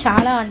చార్ట్ అయితే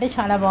చాలా అంటే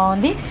చాలా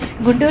బాగుంది.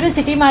 Guntur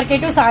city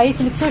market, Sai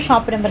silks,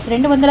 shop numbers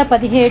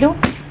 217.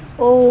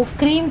 ఓ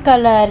క్రీమ్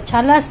కలర్,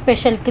 చాలా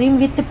స్పెషల్, క్రీమ్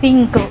విత్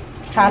పింక్,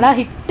 చాలా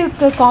హిట్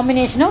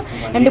కాంబినేషన్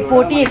అండ్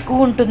పోటీ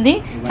ఎక్కువ ఉంటుంది.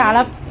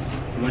 చాలా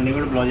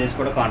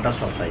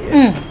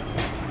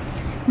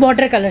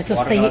బార్డర్ కలర్స్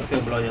వస్తాయి,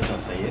 బ్లౌజెస్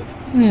వస్తాయి,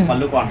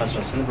 పళ్ళు కాంట్రాస్ట్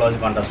వస్తుంది, బ్లౌజ్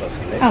కాంట్రాస్ట్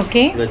వస్తుంది.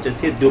 ఓకే, ఇది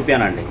వచ్చేసి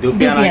దూపియానా అండి.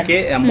 దూపియానాకి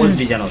ఎంబోస్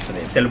డిజైన్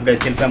వస్తుంది,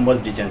 సెల్ఫ్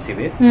ఎంబోస్ డిజైన్స్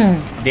ఇవి.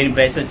 దీని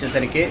ప్రైస్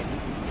వచ్చేసరికి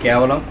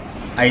కేవలం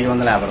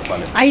 550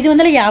 రూపాయలు.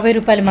 550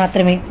 రూపాయలు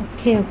మాత్రమే.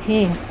 ఓకే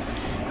ఓకే,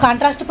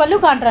 కాంట్రాస్ట్ పళ్ళు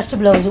కాంట్రాస్ట్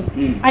బ్లౌజ్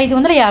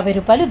 550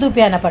 రూపాయలు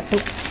దూపియానా పట్టు.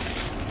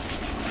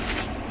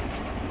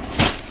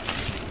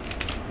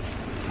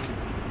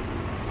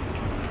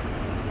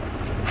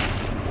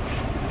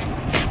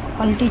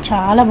 క్వాలిటీ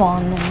చాలా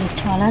బాగుందండి,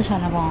 చాలా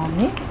చాలా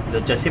బాగుంది. ఇది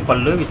వచ్చేసి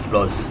పళ్ళు with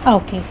blouse.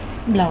 Okay,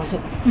 blouse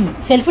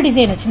self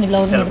design వచ్చింది.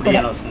 బ్లౌజ్ సెల్ఫ్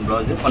డిజైన్ వస్తుంది,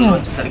 బ్లౌజ్ పళ్ళు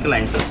వచ్చేసరికి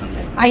లైన్స్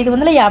వస్తుంది.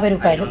 550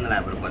 రూపాయలు.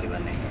 550 రూపాయలు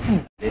ఇవన్నీ.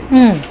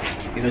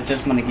 ఇది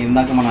వచ్చేసి మనకి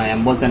ఇందాక మనం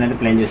ఎంబోజ్ అనేది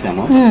ప్లేన్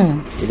చేసాము.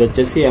 ఇది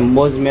వచ్చేసి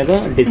ఎంబోజ్ మీద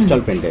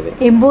డిజిటల్ ప్రింట్. ఇది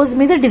ఎంబోజ్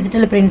మీద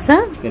డిజిటల్ ప్రింట్స్.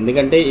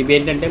 ఎందుకంటే ఇవి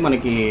ఏంటంటే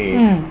మనకి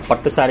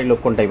పట్టు సారీ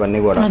లుక్ ఉంటాయి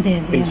ఇవన్నీ కూడా.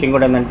 ఫినిషింగ్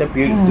కూడా ఏంటంటే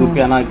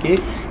దూపియానాకి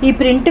ఈ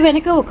ప్రింట్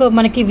వెనక ఒక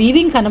మనకి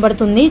వీవింగ్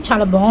కనబడుతుంది,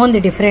 చాలా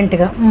బాగుంది డిఫరెంట్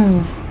గా.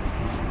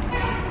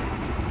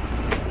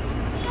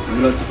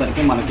 ఇందులో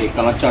వచ్చేసరికి మనకి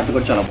కలర్ చార్ట్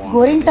కూడా చాలా బాగుంది.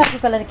 గోరింటాకు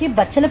కలర్ కి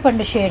బచ్చల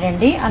పండు షేడ్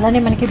అండి. అలానే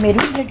మనకి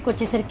మెరూన్ రెడ్ కి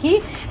వచ్చేసరికి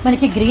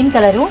మనకి గ్రీన్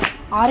కలరు,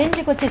 ఆరెంజ్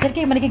కి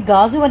వచ్చేసరికి మనకి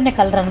గాజు అనే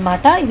కలర్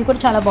అనమాట. ఇది కూడా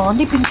చాలా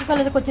బాగుంది. పింక్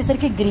కలర్ కి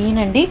వచ్చేసరికి గ్రీన్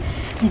అండి,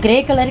 గ్రే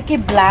కలర్ కి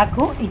బ్లాక్,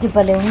 ఇది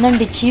భలే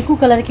ఉందండి. చీకు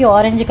కలర్ కి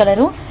ఆరెంజ్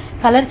కలరు.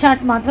 కలర్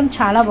చార్ట్ మాత్రం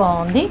చాలా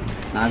బాగుంది.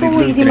 సో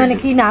ఇది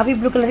మనకి నావీ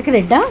బ్లూ కలర్ కి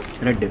రెడ్.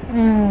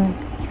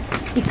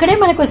 ఇక్కడే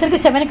మనకి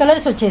వచ్చేసరికి 7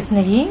 కలర్స్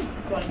వచ్చేసినాయి.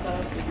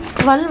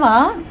 12.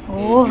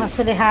 ఓ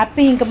అసలు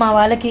హ్యాపీ ఇంకా మా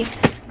వాళ్ళకి.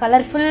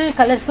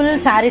 కలర్ఫుల్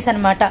శారీస్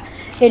అనమాట.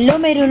 ఎల్లో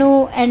మెరూను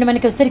అండ్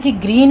మనకి వచ్చేసరికి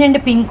గ్రీన్ అండ్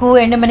పింక్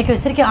అండ్ మనకి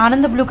వచ్చేసరికి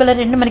ఆనంద బ్లూ కలర్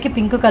అండ్ మనకి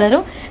పింక్ కలరు.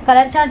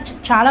 కలర్ చార్ట్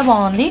చాలా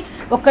బాగుంది.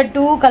 ఒక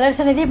 2 కలర్స్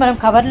అనేది మనం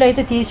కవర్లో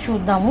అయితే తీసి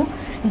చూద్దాము.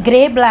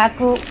 గ్రే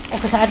బ్లాక్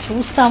ఒకసారి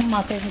చూస్తాం,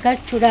 మాకు ఇంకా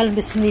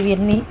చూడాలనిపిస్తుంది.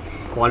 ఇవన్నీ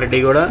క్వాలిటీ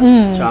కూడా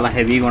చాలా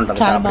హెవీగా ఉంటుంది,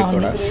 చాలా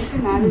బాగుంది.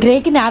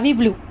 గ్రేకి నావీ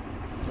బ్లూ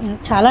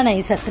చాలా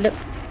నైస్. అసలు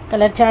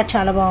కలర్ చార్ట్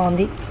చాలా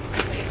బాగుంది.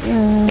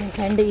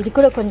 అండ్ ఇది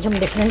కూడా కొంచెం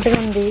డిఫరెంట్గా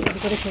ఉంది, ఇది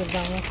కూడా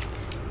చూద్దాము.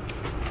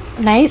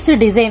 Nice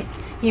design.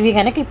 ఇవి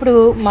కనుక ఇప్పుడు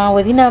మా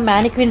వదిన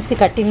మ్యానిక్విన్స్కి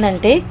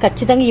కట్టిందంటే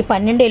ఖచ్చితంగా ఈ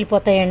 12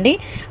 వెళ్ళిపోతాయండి.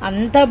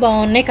 అంతా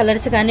బాగున్నాయి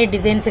కలర్స్ కానీ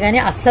డిజైన్స్ కానీ,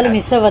 అస్సలు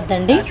మిస్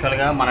అవ్వద్దండి.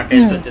 మన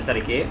టేస్ట్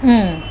వచ్చేసరికి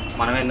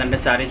మనం ఏంటంటే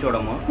శారీ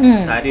చూడము,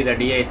 శారీ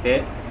రెడీ అయితే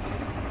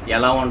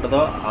ఎలా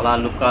ఉంటుందో అలా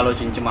లుక్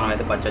ఆలోచించి మనం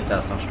అయితే పర్చేజ్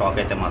చేస్తాం.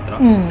 స్టాక్ అయితే మాత్రం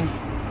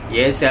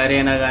ఏ శారీ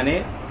అయినా కానీ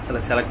అసలు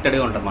సెలెక్టెడ్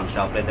గా ఉంటుంది మన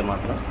షాప్ లో అయితే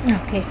మాత్రం.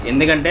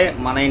 ఎందుకంటే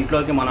మన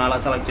ఇంట్లోకి మనం అలా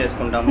సెలెక్ట్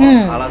చేసుకుంటాము,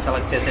 అలా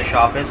సెలెక్ట్ చేసే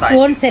షాపే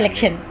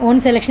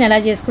ఓన్ సెలెక్షన్ ఎలా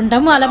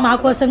చేసుకుంటాము అలా మా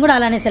కోసం కూడా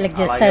అలానే సెలెక్ట్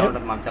చేస్తారు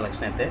మన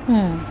సెలెక్షన్ అయితే.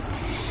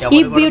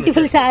 ఈ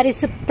బ్యూటిఫుల్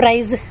సారీస్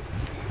ప్రైస్,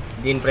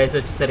 దీని ప్రైస్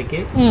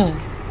వచ్చేసరికి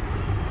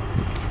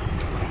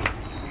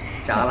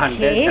చాలా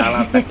అంటే చాలా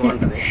తక్కువ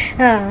ఉంటుంది.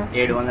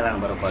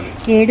 780 రూపాయలు.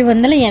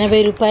 780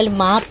 రూపాయలు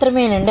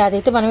మాత్రమేనండి.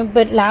 అదైతే మనం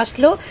లాస్ట్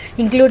లో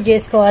ఇంక్లూడ్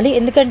చేసుకోవాలి,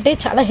 ఎందుకంటే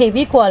చాలా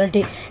heavy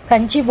quality.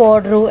 Kanchi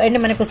border and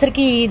మనకి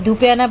వచ్చరికి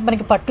దూపియానా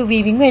మనకి పట్టు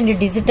వీవింగ్ అండ్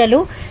డిజిటల్,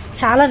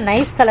 చాలా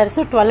నైస్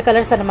కలర్స్. 12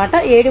 కలర్స్ అనమాట.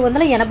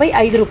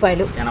 785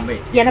 రూపాయలు.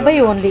 80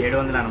 ఓన్లీ.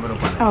 780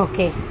 రూపాయలు.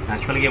 ఓకే.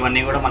 యాక్చువల్గా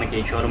ఇవన్నీ కూడా మనకి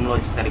షోరూమ్ లో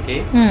వచ్చేసరికి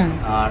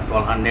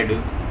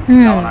 1200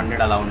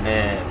 1100 అలా ఉండే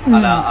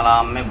అలా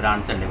అమ్మే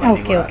బ్రాండ్స్ అండి.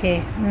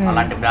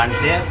 అలాంటి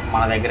బ్రాండ్సే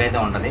మన దగ్గర అయితే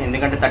ఉంటది.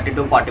 ఎందుకంటే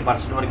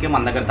 30-40% వరకు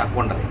మన దగ్గర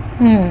తక్కువ ఉంటది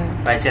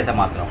ప్రైస్ అయితే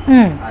మాత్రం.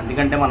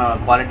 ఎందుకంటే మన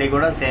క్వాలిటీ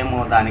కూడా సేమ్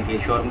దానికి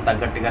షోరూమ్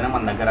తగ్గట్టుగానే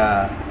మన దగ్గర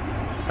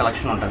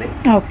సెలక్షన్ ఉంటది.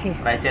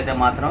 ప్రైస్ అయితే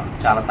మాత్రం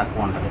చాలా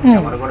తక్కువ ఉంటది,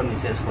 ఎవరు కూడా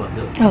మిస్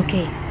చేసుకోవద్దు.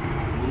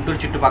 గుంటూరు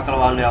చుట్టుపక్కల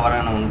వాళ్ళు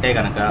ఎవరైనా ఉంటే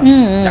గనక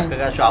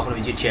చక్కగా షాప్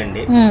విజిట్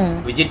చేయండి.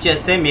 విజిట్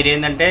చేస్తే మీరు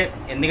ఏంటంటే,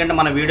 ఎందుకంటే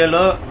మన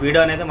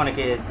వీడియో అనేది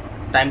మనకి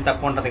టైం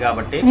తక్కువ ఉంటది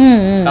కాబట్టి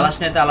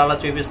కలెక్షన్ అయితే అలా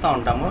చూపిస్తా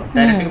ఉంటాము.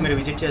 డైరెక్ట్ గా మీరు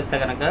విజిట్ చేస్తే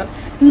కనుక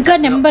ఇంకా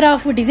నెంబర్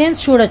ఆఫ్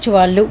డిజైన్స్ చూడొచ్చు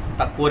వాళ్ళు.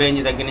 తక్కువ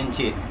రేంజ్ దగ్గర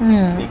నుంచి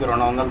మీకు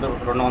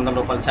 200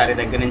 రూపాయల శారీ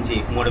దగ్గర నుంచి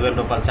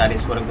 3000 రూపాయల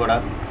శారీస్ వరకు కూడా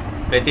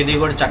ప్రతిదీ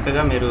కూడా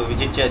చక్కగా మీరు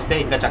విజిట్ చేస్తే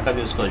ఇంకా చక్కగా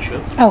చూసుకోవచ్చు.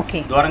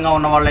 దూరంగా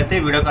ఉన్న వాళ్ళైతే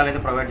వీడియో కాల్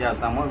అయితే ప్రొవైడ్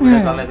చేస్తాము. వీడియో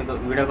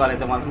కాల్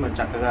అయితే మాత్రం మీరు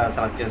చక్కగా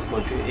సెలెక్ట్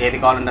చేసుకోవచ్చు. ఏది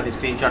కావాలంటే అది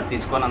స్క్రీన్ షాట్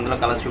తీసుకొని అందులో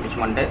కలర్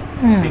చూపించమంటే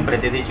మేము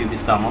ప్రతిదీ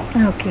చూపిస్తాము.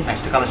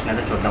 నెక్స్ట్ కలెక్షన్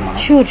అయితే చూద్దాం మనం.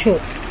 షూర్.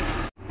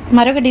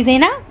 మరొక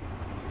డిజైనా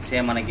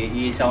సేమ్ మనకి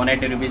ఈ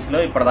 780 రూపీస్ లో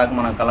ఇప్పటిదాకా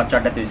మనం కలర్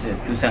చార్ట్ అయితే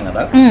చూసాం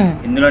కదా.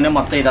 ఇందులోనే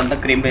మొత్తం ఇదంతా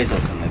క్రీమ్ బేస్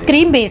వస్తుంది.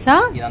 క్రీమ్ బేసా?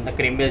 ఇదంతా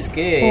క్రీమ్ బేస్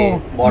కి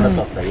బోర్డర్స్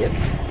వస్తాయి.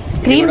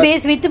 క్రీమ్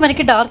బేస్ విత్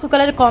మనకి డార్క్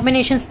కలర్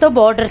కాంబినేషన్స్ తో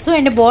బార్డర్స్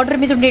అండ్ బార్డర్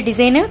మీద ఉండే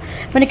డిజైన్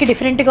మనకి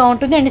డిఫరెంట్ గా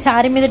ఉంటుంది అండ్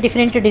సారీ మీద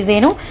డిఫరెంట్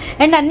డిజైన్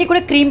అండ్ అన్ని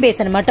కూడా క్రీమ్ బేస్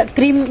అనమాట.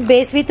 క్రీమ్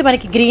బేస్ విత్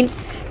మనకి గ్రీన్,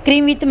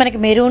 క్రీమ్ విత్ మనకి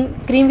మెరూన్,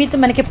 క్రీమ్ విత్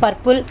మనకి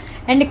purple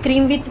and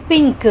cream with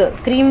pink,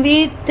 cream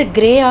with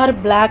grey are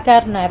black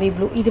are navy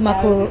blue. ఇది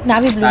మాకు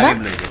navy blue.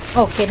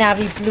 Okay,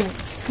 navy blue.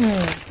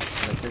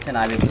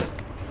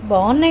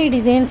 బాగున్నాయి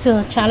designs,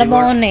 చాలా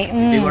బాగున్నాయి.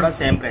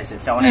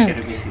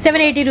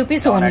 780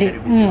 rupees only.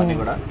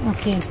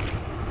 Okay,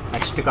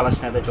 next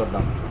collection అయితే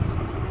చూద్దాం.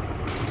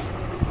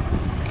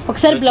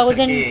 ఒకసారి బ్లౌజ్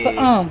అండ్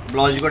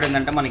బ్లౌజ్ కూడా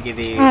ఏంటంటే మనకి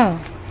ఇది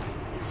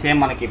సేమ్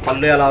మనకి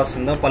పళ్ళు ఎలా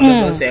వస్తుందో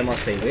పళ్ళుతో సేమ్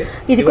వస్తాయి.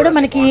 ఇది కూడా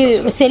మనకి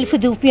సెల్ఫ్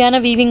దూపియానా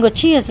వీవింగ్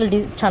వచ్చి అసలు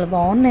చాలా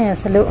బాగున్నాయి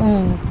అసలు.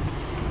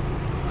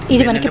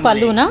 ఇది మనకి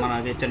పళ్ళునా?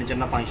 మనకి చిన్న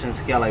చిన్న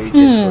ఫంక్షన్స్ కి అలా యూజ్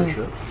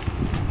చేసుకోవచ్చు.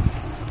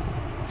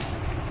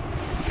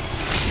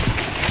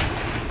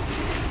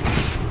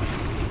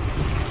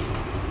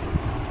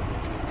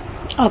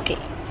 Okay,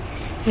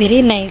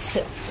 very nice,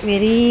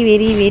 very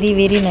very very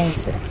very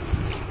nice.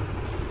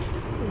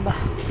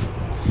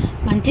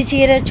 మంచి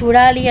చీర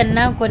చూడాలి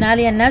అన్నా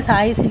కొనాలి అన్నా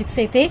సాయి సిల్క్స్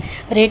అయితే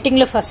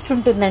రేటింగ్లో ఫస్ట్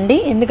ఉంటుందండి.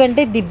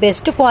 ఎందుకంటే ది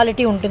బెస్ట్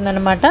క్వాలిటీ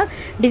ఉంటుందన్నమాట.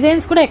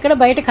 డిజైన్స్ కూడా ఎక్కడ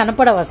బయట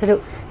కనపడవు అసలు.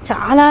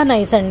 చాలా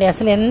నైస్ అండి,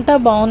 అసలు ఎంత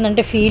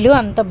బాగుందంటే ఫీల్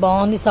అంత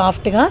బాగుంది,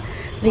 సాఫ్ట్గా,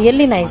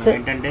 రియల్లీ నైస్.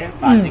 ఏంటంటే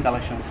ఫ్యాన్సీ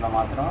కలెక్షన్స్ లో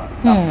మాత్రం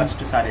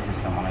బెస్ట్ సారీస్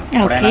ఇస్తాం మనం.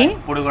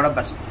 ఇప్పుడు కూడా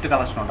బెస్ట్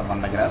కలెక్షన్ ఉంటుంది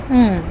మన దగ్గర,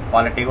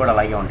 క్వాలిటీ కూడా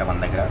అలాగే ఉంటాయి మన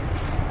దగ్గర.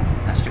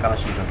 నెక్స్ట్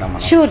కలెక్షన్ చూద్దాం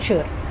మనం.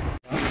 షూర్.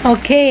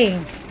 ఓకే,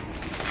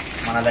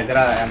 మన దగ్గర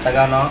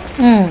ఎంతగానో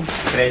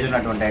క్రేజ్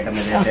ఉన్నటువంటి ఐటమ్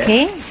ఇదైతే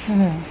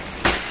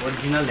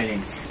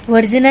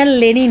ఒరిజినల్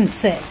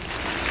లెనిన్స్.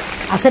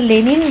 అసలు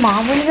లెనిన్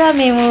మామూలుగా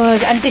మేము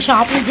అంటే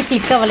షాప్ నుంచి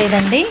క్లిక్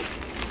అవ్వలేదండి.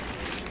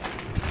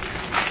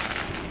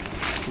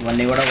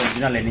 ఇవన్నీ కూడా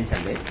ఒరిజినల్ లెనిన్స్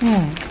అండి.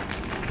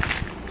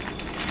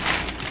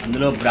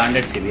 అందులో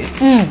బ్రాండెడ్స్ ఇవి.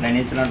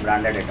 లెనిన్స్ లో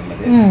బ్రాండెడ్ ఐటమ్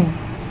ఇది.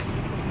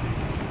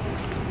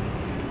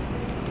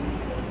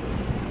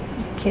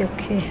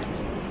 ఓకే,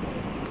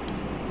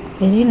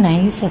 వెరీ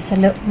నైస్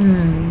అసలు.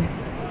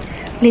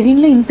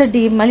 లెనిన్లో ఇంత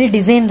మళ్ళీ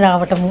డిజైన్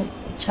రావటము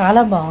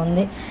చాలా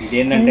బాగుంది.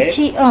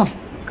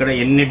 ఇక్కడ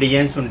ఎన్ని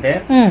డిజైన్స్ ఉంటే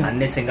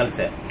అన్ని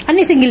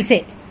సింగిల్సే.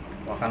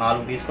 ఒక 4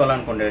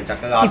 తీసుకోవాలనుకోండి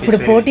చక్కగా. ఇప్పుడు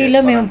పోటీలో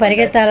మేము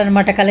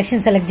పరిగెత్తాలన్నమాట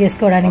కలెక్షన్ సెలెక్ట్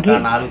చేసుకోవడానికి.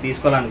 4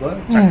 తీసుకోవాలనుకో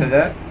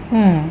చక్కగా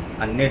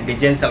అన్ని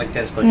డిజైన్ సెలెక్ట్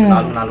చేసుకోవచ్చు.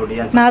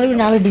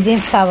 4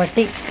 డిజైన్స్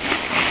కాబట్టి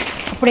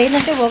ఇప్పుడు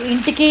ఏంటంటే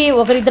ఇంటికి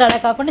ఒకరిద్దరు అలా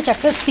కాకుండా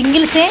చక్కగా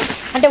సింగిల్సే,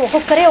 అంటే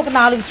ఒక్కొక్కరే ఒక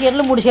 4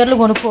 చీరలు 3 చీరలు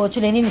కొనుక్కోవచ్చు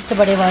లెనిన్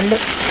ఇష్టపడే వాళ్ళు.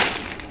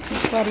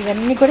 సూపర్.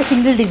 ఇవన్నీ కూడా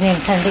సింగిల్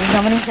డిజైన్స్ అండి,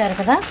 గమనించారు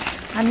కదా,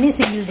 అన్ని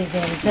సింగిల్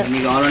డిజైన్స్.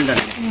 కావాలంటే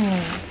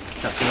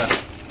చక్కగా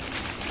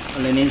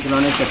లెనిన్స్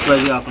లోనే సెట్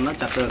వైజ్ కాకుండా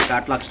చక్కగా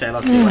క్యాటలాగ్ స్టైల్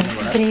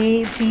వస్తుంది. Grey,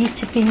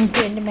 peach, pink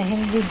and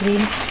mehndi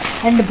green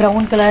and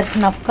brown colours,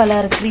 enough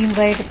colour, cream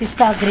white,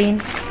 pista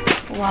green.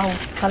 Wow,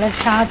 colour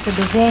chart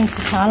designs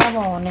చాలా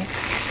బాగున్నాయి.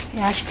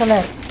 Ash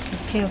colour.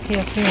 Okay,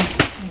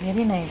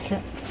 very nice,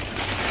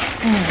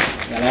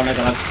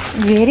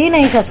 very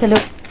nice అసలు.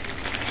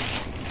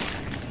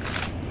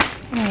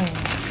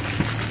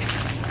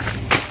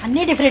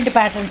 అన్ని డిఫరెంట్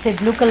ప్యాటర్న్స్.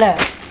 Blue colour.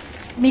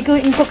 మీకు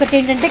ఇంకొకటి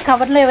ఏంటంటే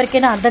కవర్లో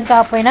ఎవరికైనా అర్థం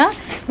కాకపోయినా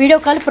వీడియో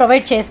కాల్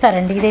ప్రొవైడ్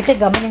చేస్తారండి, ఇదైతే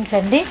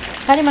గమనించండి.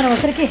 కానీ మనం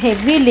ఒకరికి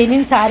హెవీ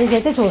లెనిన్ శారీస్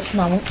అయితే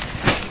చూస్తున్నాము.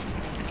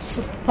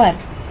 సూపర్,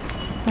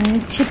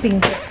 మంచి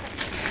పింక్.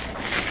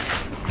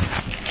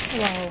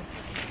 వావ్,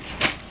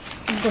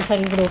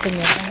 ఇంకోసారి ఇప్పుడు ఓపెన్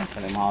చేస్తాను.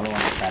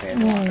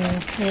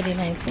 Very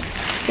nice.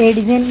 ఏ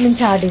డిజైన్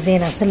నుంచి ఆ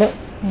డిజైన్ అసలు.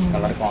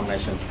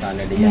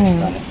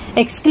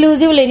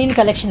 ఎక్స్క్లూజివ్ లెనిన్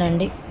కలెక్షన్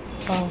అండి.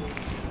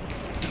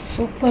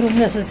 సూపర్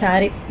ఉంది అసలు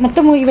శారీ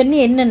మొత్తం. ఇవన్నీ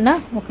ఎన్నన్నా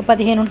ఒక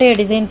 15 ఉంటాయి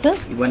డిజైన్స్.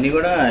 ఇవన్నీ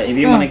కూడా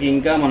ఇవి మనకి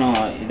ఇంకా మనం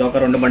ఇది ఒక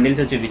 2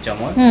 బండిల్స్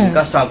చూపించాము.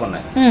 ఇంకా స్టాక్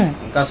ఉన్నాయి.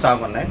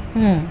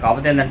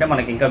 కాకపోతే ఏంటంటే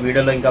మనకి ఇంకా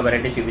వీడియోలో ఇంకా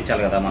వెరైటీ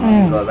చూపించాలి కదా, మనం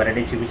ఇంకా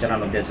వెరైటీ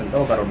చూపించాలనే ఉద్దేశంతో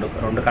ఒక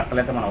 2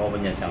 కట్టలు అయితే మనం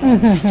ఓపెన్ చేసాము.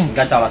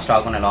 ఇంకా చాలా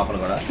స్టాక్ ఉన్నాయి లోపల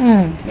కూడా.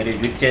 మీరు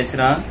విజిట్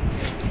చేసిన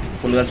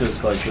ఫుల్ గా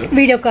చూసుకోవచ్చు.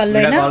 వీడియో కాల్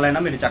అయినా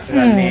మీరు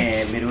చక్కగా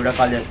మీరు వీడియో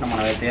కాల్ చేసినా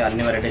మనం అయితే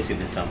అన్ని వెరైటీస్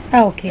చూపిస్తాం.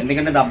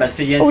 ఎందుకంటే ద బెస్ట్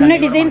ఉన్న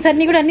డిజైన్స్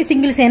అన్ని కూడా అన్ని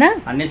సింగిల్సేనా?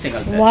 అన్ని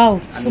సింగిల్స్. వావ్,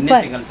 అన్ని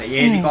సింగిల్స్.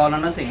 ఏది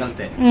కావాలన్నా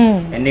సింగిల్సే.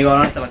 ఎన్ని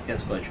కావాలన్నా సెలెక్ట్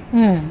చేసుకోవచ్చు.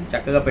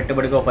 చక్కగా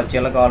పెట్టుబడికి ఒక 10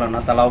 చీరలు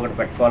కావాలన్నా తలా ఒకటి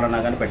పెట్టుకోవాలన్నా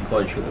కానీ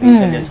పెట్టుకోవచ్చు.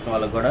 రీసేల్ చేసుకున్న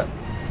వాళ్ళకి కూడా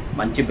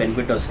మంచి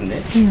బెనిఫిట్ వస్తుంది.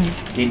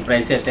 దీని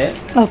ప్రైస్ అయితే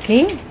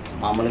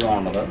మామూలుగా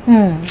ఉండదు.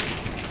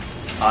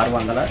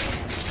 600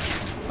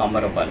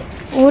 690 రూపాయలు.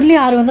 ఓన్లీ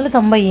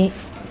 690.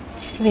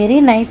 Very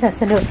nice.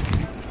 అసలు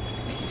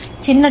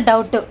చిన్న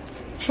డౌట్,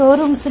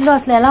 షోరూమ్స్ లో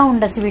అసలు ఎలా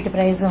ఉండొచ్చు వీటి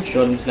ప్రైస్?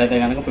 షోరూమ్స్ లో అయితే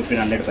కనుక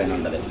 1500 పైన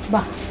ఉంటుంది.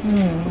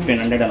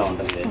 1500 అలా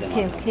ఉంటుంది.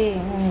 Okay okay.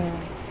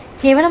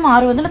 కేవలం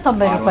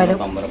 690 రూపాయలు.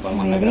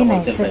 Very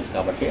nice.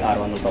 కాబట్టి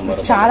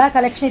 690. చాలా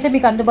కలెక్షన్ అయితే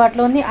మీకు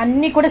అందుబాటులో ఉంది.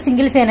 అన్ని కూడా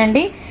సింగిల్స్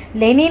ఏనండి.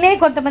 లెనీనే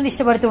కొంతమంది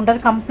ఇష్టపడుతూ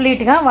ఉంటారు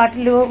కంప్లీట్ గా.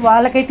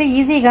 వాళ్ళకైతే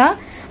ఈజీగా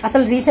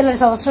అసలు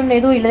రీసెల్లర్స్ అవసరం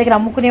లేదు, ఇళ్ళ దగ్గర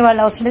అమ్ముకునే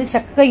వాళ్ళు అవసరం లేదు.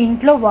 చక్కగా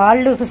ఇంట్లో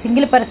వాళ్ళు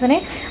సింగిల్ పర్సనే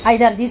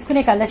 5-6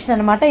 తీసుకునే కలెక్షన్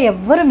అనమాట.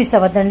 ఎవ్వరు మిస్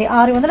అవ్వద్దండి.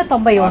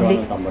 690 ఉంది.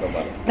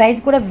 ప్రైస్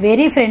కూడా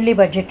వెరీ ఫ్రెండ్లీ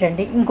బడ్జెట్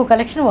అండి. ఇంకో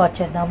కలెక్షన్ వాచ్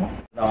చేద్దాము.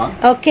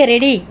 Okay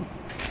ready.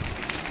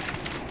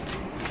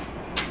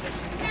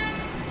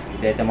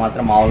 ఇదైతే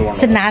మాత్రం మామూలుగా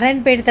సో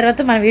నారాయణపేట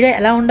తర్వాత మన వీడియో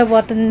ఎలా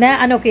ఉండబోతుందా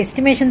అని ఒక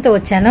ఎస్టిమేషన్తో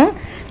వచ్చాను.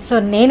 సో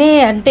నేనే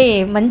అంటే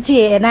మంచి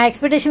నా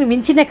ఎక్స్పెక్టేషన్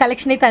మించిన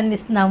కలెక్షన్ అయితే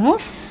అందిస్తున్నాము.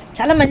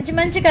 చాలా మంచి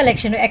మంచి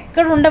కలెక్షన్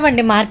ఎక్కడ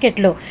ఉండవండి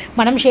మార్కెట్లో.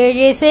 మనం షేర్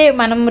చేసే,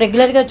 మనం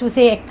రెగ్యులర్గా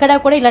చూసే ఎక్కడా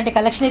కూడా ఇలాంటి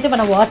కలెక్షన్ అయితే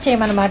మనం వాచ్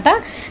చేయమన్నమాట.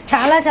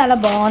 చాలా చాలా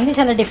బాగుంది.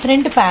 చాలా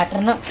డిఫరెంట్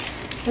ప్యాటర్న్.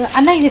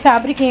 అన్న ఇది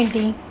ఫ్యాబ్రిక్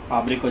ఏంటి?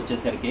 ఫ్యాబ్రిక్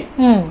వచ్చేసరికి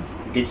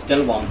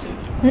డిజిటల్ వామ్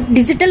సిల్క్.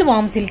 డిజిటల్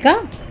వామ్ సిల్క్.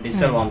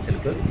 డిజిటల్ వామ్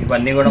సిల్క్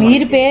ఇవన్నీ కూడా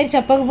మీరు పేరు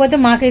చెప్పకపోతే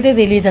మాకైతే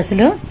తెలియదు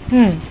అసలు.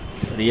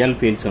 రియల్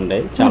ఫీల్స్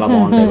ఉంటాయి, చాలా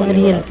బాగుంటాయి.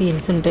 రియల్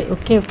ఫీల్స్ ఉంటాయి.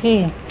 Okay okay.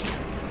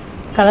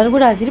 కలర్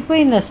కూడా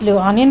అదిరిపోయింది అసలు.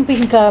 ఆనియన్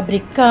పింక్,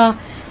 బ్రిక్,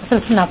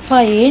 అసలు స్నఫ్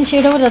ఏం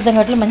షేడ్ కూడా అర్థం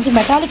కావట్లేదు. మంచి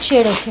మెటాలిక్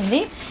షేడ్ వచ్చింది.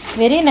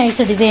 Very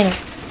nice design.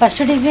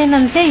 First design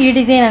అంతే, ఈ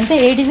డిజైన్ అంతే.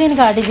 ఏ డిజైన్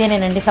కి ఆ డిజైన్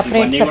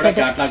సపరేట్ సపరేట్.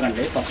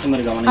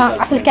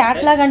 అసలు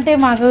క్యాట్లాగ్ అంటే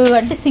మాకు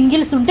అంటే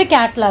సింగిల్స్ ఉంటే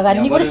క్యాట్లాగ్,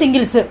 అన్ని కూడా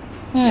సింగిల్స్.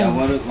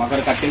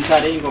 ఒకరు కట్టిన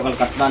సారీ ఇంకొకరు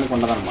కట్టడానికి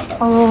ఉండదు అనమాట.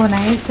 ఓ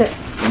నైస్.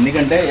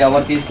 ఎందుకంటే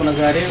ఎవరు తీసుకున్న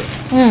సారీ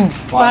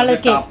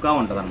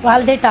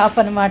వాళ్ళదే టాప్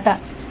అనమాట.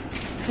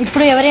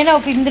 ఇప్పుడు ఎవరైనా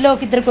ఇందులో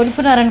ఒక ఇద్దరు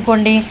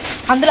కొనుక్కున్నారనుకోండి,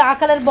 అందులో ఆ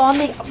కలర్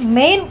బాగుంది.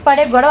 మెయిన్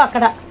పడే గొడవ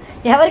అక్కడ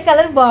ఎవరి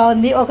కలర్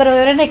బాగుంది.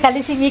 ఎవరైనా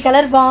కలిసి మీ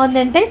కలర్ బాగుంది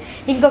అంటే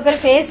ఇంకొకరి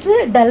ఫేస్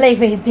డల్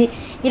అయిపోయింది.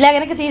 ఇలా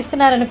కనుక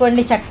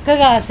తీసుకున్నారనుకోండి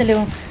చక్కగా అసలు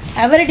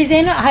ఎవరి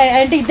డిజైన్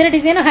అంటే ఇద్దరు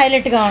డిజైన్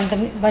హైలైట్గా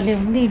ఉంటుంది. భలే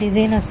ఉంది ఈ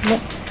డిజైన్. అసలు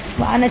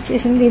బాగా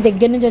నచ్చేసింది.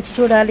 దగ్గర నుంచి వచ్చి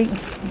చూడాలి.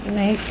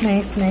 Nice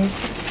nice nice.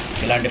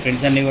 ఇలాంటి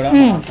ప్రింట్స్ అన్ని కూడా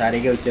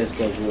సారీగా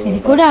వచ్చేసుకోవచ్చు. ఇది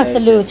కూడా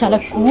అసలు చాలా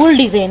కూల్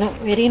డిజైన్.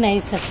 Very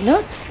nice. అసలు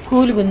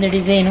కూల్గా ఉంది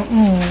డిజైన్.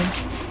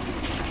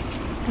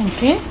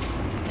 ఓకే.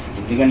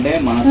 ఎందుకంటే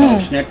మన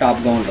సెలక్షన్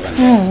టాప్ గా ఉంటుంది.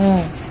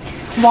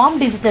 వామ్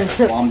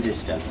digitals.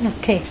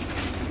 Okay.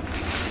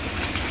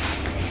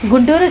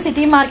 Guntur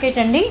city market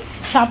అండి.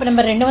 Shop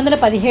number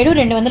 217,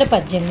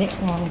 218.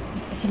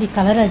 అసలు ఈ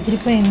కలర్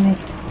అదిరిపోయింది.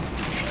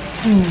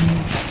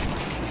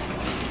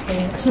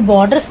 అసలు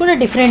బార్డర్స్ కూడా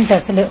డిఫరెంట్.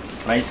 అసలు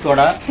ప్రైస్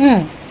కూడా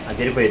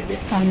అదిరిపోయింది.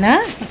 అవునా?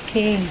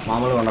 ఓకే.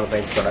 మామూలుగా ఉండదు.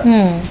 ప్రైస్ కూడా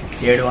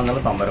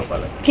 790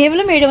 రూపాయలు.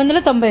 కేవలం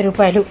 790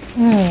 రూపాయలు.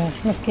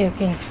 Okay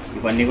okay.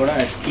 ఇవన్నీ కూడా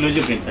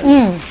ఎక్స్క్లూజివ్ ప్రింట్స్.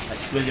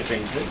 ఎక్స్క్లూజివ్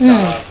ప్రింట్స్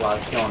చాలా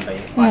క్లాస్ గా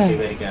ఉంటాయి. పార్టీ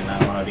వేర్ కైనా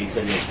మనం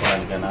రీసేల్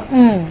చేసుకోవడానికైనా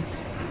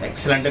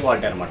ఎక్సలెంట్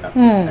క్వాలిటీ అనమాట.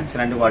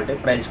 Excellent quality.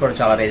 ప్రైస్ కూడా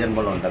చాలా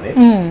రీజనబుల్ ఉంటది.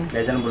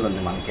 రీజనబుల్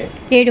ఉంది మనకి.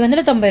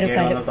 790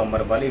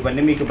 రూపాయలు.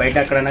 ఇవన్నీ మీకు బయట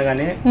ఎక్కడైనా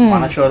కానీ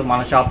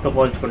మన షాప్ తో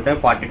పోల్చుకుంటే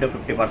 40 to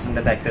 50%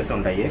 అయితే ఎక్సెస్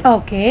ఉంటాయి.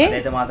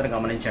 అదైతే మాత్రం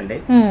గమనించండి.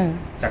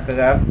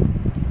 చక్కగా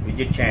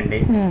విజిట్ చేయండి.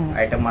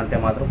 ఐటమ్ అంతే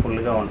మాత్రం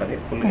ఫుల్ గా ఉంటది.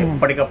 ఫుల్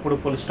ఎప్పటికప్పుడు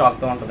ఫుల్ స్టాక్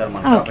తో ఉంటది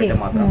మన షాప్ అయితే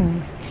మాత్రం.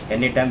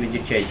 ఎనీ టైం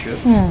విజిట్ చేయొచ్చు.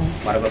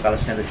 మరొక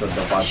కలెక్షన్ అయితే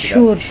చూద్దాం.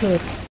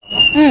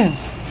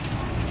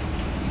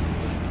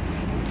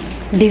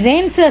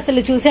 డిజైన్స్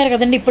అసలు చూసారు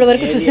కదండి. ఇప్పటి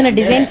వరకు చూసిన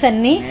డిజైన్స్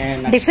అన్ని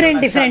డిఫరెంట్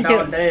డిఫరెంట్.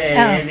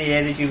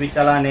 ఏది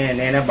చూపించాలా అని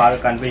నేనే బాగా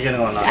కన్ఫ్యూజన్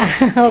గా ఉన్నాను.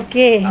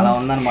 ఓకే. అలా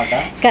ఉందన్నమాట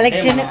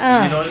కలెక్షన్.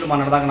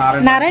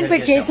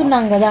 నారాయణపేట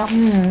చేస్తున్నాం కదా,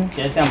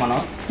 చేసాం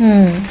మనం.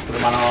 ఇప్పుడు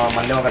మనం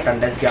మళ్ళీ ఒక 10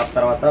 days గ్యాప్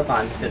తర్వాత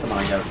ఫ్రాన్సిస్ అయితే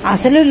మనం చేస్తాం.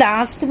 అసలు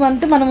లాస్ట్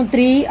మంత్ మనం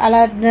 3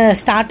 అలా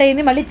స్టార్ట్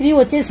అయింది. మళ్ళీ 3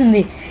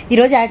 వచ్చేసింది. ఈ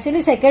రోజు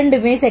యాక్చువల్లీ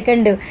May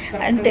 2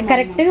 అంటే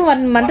కరెక్ట్ గా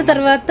 1 month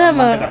తర్వాత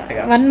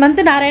 1 month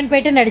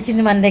నారాయణపేట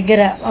నడిచింది మన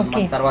దగ్గర.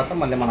 ఓకే.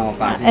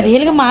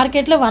 రియల్ గా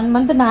మార్కెట్ లో 1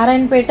 month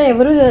నారాయణపేట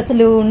ఎవరు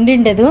అసలు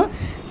ఉండిండదు.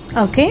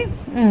 ఓకే.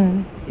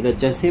 ఇది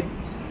వచ్చేసి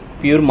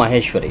pure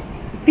Maheshwari.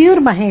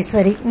 Pure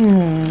Maheshwari.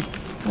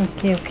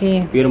 Okay okay.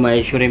 Pure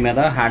Maheshwari మీద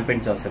హ్యాండ్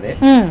ప్రింట్స్ వస్తుంది.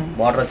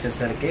 బార్డర్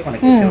వచ్చేసరికి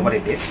మనకి సిల్వర్.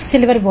 ఇది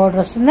సిల్వర్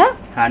బార్డర్ వస్తుందా?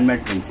 Hand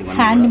made prints.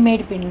 Hand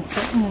made prints.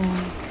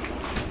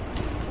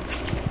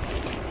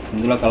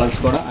 ఇందులో కలర్స్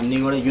కూడా అన్ని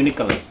కూడా unique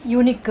colours.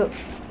 Unique.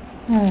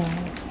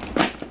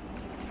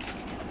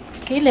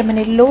 Lemon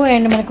yellow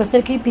and మనకి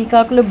వచ్చేసరికి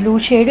పీకాక్లో blue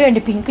shade and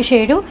pink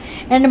shade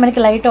and మనకి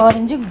లైట్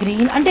ఆరెంజ్,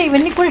 గ్రీన్, అంటే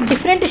ఇవన్నీ కూడా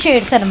డిఫరెంట్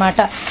షేడ్స్ అనమాట.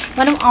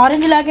 మనం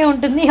ఆరెంజ్ లాగే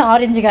ఉంటుంది,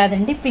 ఆరెంజ్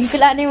కాదండి. పింక్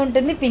లానే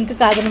ఉంటుంది, పింక్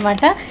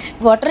కాదనమాట.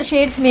 వాటర్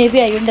షేడ్స్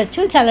మేబీ అయి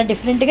ఉండొచ్చు. చాలా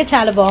డిఫరెంట్గా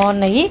చాలా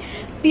బాగున్నాయి.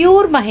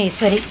 ప్యూర్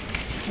మహేశ్వరి.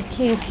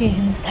 Okay okay.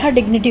 ఎంత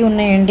డిగ్నిటీ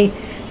ఉన్నాయండి.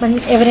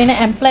 ఎవరైనా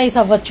ఎంప్లాయీస్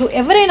అవ్వచ్చు,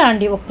 ఎవరైనా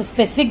అండి, ఒక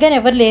స్పెసిఫిక్గా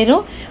ఎవరు లేరు.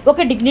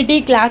 ఒక డిగ్నిటీ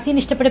క్లాసీని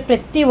ఇష్టపడే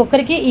ప్రతి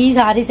ఒక్కరికి ఈ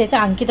సారీస్ అయితే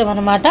అంకితం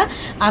అనమాట.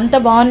 అంత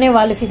బాగున్నాయి,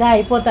 వాళ్ళు ఫిదా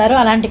అయిపోతారు.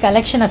 అలాంటి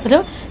కలెక్షన్ అసలు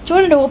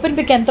చూడండి, ఓపెన్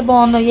పిక్ ఎంత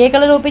బాగుందో, ఏ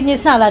కలర్ ఓపెన్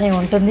చేసినా అలానే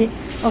ఉంటుంది.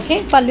 ఓకే,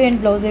 పళ్ళు అండ్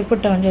బ్లౌజ్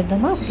ఎప్పుడు టర్న్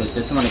చేద్దామా? ఇది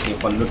వచ్చేసి మనకి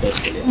పళ్ళు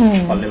టేస్ట్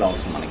పళ్ళులో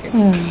వస్తుంది మనకి.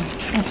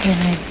 Okay,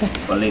 nice.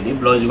 పళ్ళు ఇది,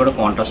 బ్లౌజ్ కూడా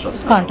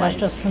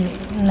కాంట్రాస్ట్ వస్తుంది.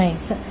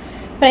 నైస్.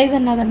 ప్రైస్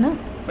అన్నదన్నా?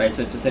 ప్రైస్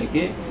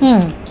వచ్చేసరికి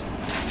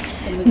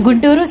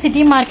గుంటూరు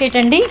సిటీ మార్కెట్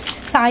అండి,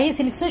 Sai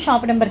silks,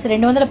 shop numbers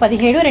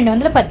 217,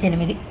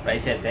 218.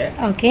 Price అయితే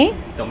ఓకే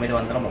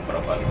 930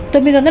 రూపాయలు.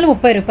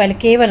 930 రూపాయలు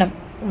కేవలం.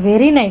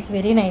 Very nice,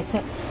 very nice.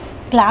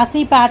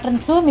 Classy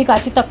patterns మీకు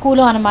అతి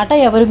తక్కువలో అనమాట.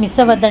 ఎవరు మిస్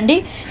అవ్వద్దండి.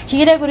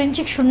 చీర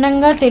గురించి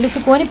క్షుణ్ణంగా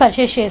తెలుసుకొని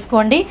పర్చేస్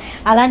చేసుకోండి.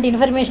 అలాంటి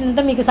ఇన్ఫర్మేషన్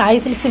అంతా మీకు సాయి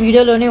సిల్క్స్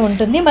వీడియోలోనే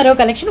ఉంటుంది. మరో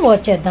కలెక్షన్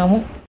వాచ్ చేద్దాము.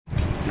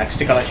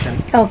 Next collection.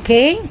 Okay,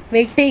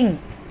 waiting.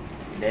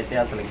 ఇదైతే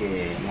అసలుకి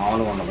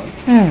మామూలుగా ఉండదు,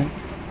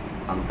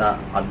 అంత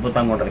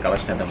అద్భుతంగా ఉంటుంది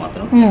కలెక్షన్ అయితే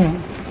మాత్రం.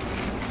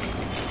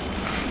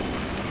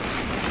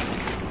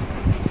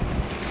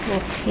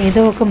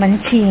 ఏదో ఒక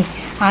మంచి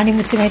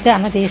ఆణిముత్యం అయితే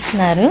అన్న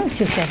తీస్తున్నారు,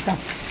 చూసేద్దాం.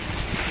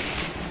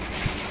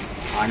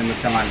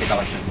 ఆణిముత్యం లాంటి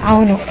కలెక్షన్.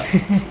 అవును.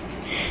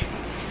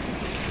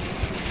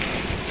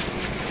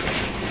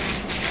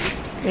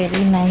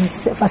 Very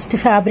nice. ఫస్ట్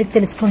ఫ్యాబ్రిక్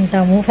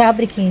తెలుసుకుంటాము.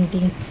 ఫ్యాబ్రిక్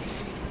ఏంటి?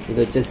 ఇది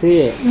వచ్చేసి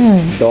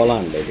డోలా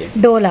అండి. ఇది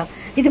డోలా.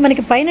 ఇది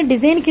మనకి పైన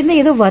డిజైన్ కింద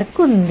ఏదో వర్క్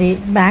ఉంది,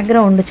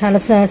 బ్యాక్గ్రౌండ్ చాలా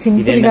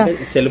సింపుల్ గా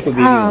సెల్ఫ్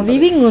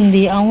వీవింగ్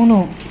ఉంది. అవును,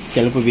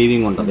 సెల్ఫ్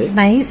వీవింగ్ ఉంటది.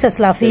 నైస్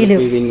అసలు ఆ ఫీల్.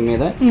 వీవింగ్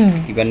మీద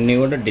ఇవన్నీ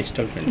కూడా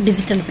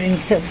డిజిటల్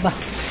ప్రింట్స్.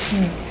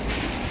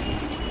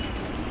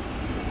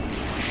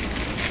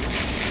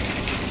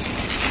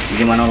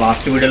 ఇది మనం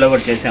లాస్ట్ వీడియోలో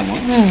కూడా చేసాము,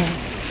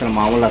 అసలు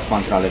మామూలు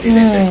రెస్పాన్స్ రాలేదు.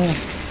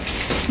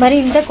 మరి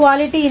ఇంత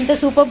క్వాలిటీ ఇంత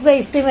సూపర్ గా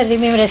ఇస్తే మరి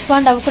మేము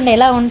రెస్పాండ్ అవ్వకుండా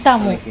ఎలా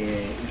ఉంటాము?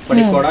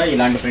 ఇప్పటికి కూడా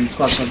ఇలాంటి ప్రింట్స్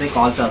కోసం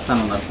కాల్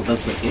చేస్తానున్నారు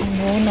ఫోటోస్ పెట్టి.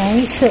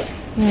 నైస్.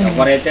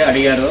 ఎవరైతే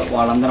అడిగారో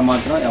వాళ్ళందరూ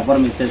మాత్రం ఎవరు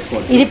మిస్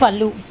చేసుకోవచ్చు. ఇది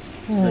పళ్ళు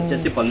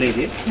వచ్చేసి పళ్ళు,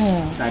 ఇది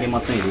సారీ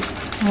మొత్తం ఇది.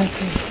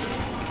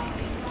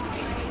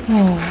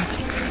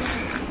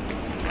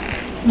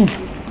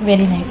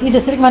 Very nice. ఇది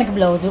వచ్చేసరికి మనకి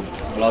బ్లౌజ్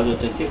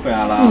వచ్చేసి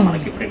అలా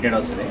మనకి ప్రింటెడ్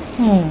వస్తుంది.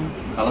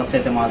 కలర్స్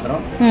అయితే మాత్రం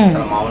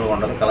అసలు మామూలుగా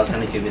ఉండదు. కలర్స్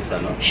అన్ని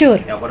చూపిస్తాను,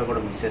 ఎవరు కూడా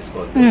మిస్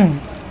చేసుకోవద్దు.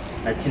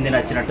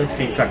 నచ్చినట్టు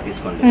స్క్రీన్ షాట్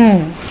తీసుకోండి.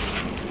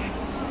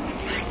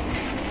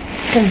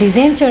 అసలు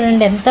డిజైన్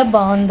చూడండి ఎంత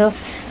బాగుందో.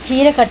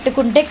 చీర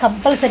కట్టుకుంటే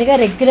కంపల్సరీగా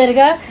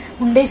రెగ్యులర్గా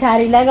ఉండే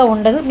శారీ లాగా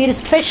ఉండదు, మీరు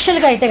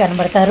స్పెషల్గా అయితే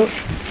కనబడతారు.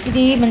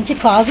 ఇది మంచి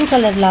కాజు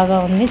కలర్ లాగా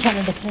ఉంది,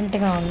 చాలా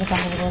డిఫరెంట్గా ఉంది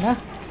కలర్ కూడా.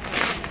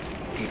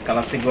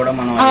 కలర్స్ కూడా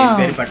మనం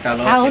పేరు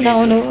పెట్టాలో.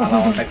 అవునవును,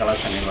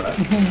 కలర్స్ అన్ని కూడా.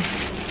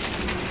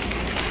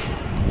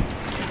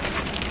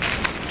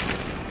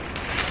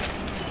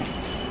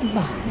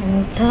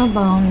 ఎంత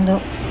బాగుందో.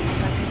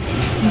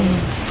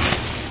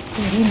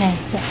 Very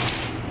nice.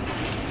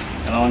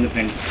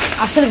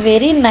 అసలు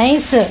very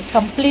nice,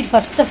 complete.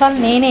 First of all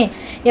నేనే,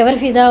 ఎవరు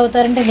ఫిదా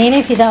అవుతారంటే నేనే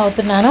ఫిదా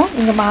అవుతున్నాను.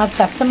 ఇంకా మా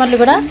కస్టమర్లు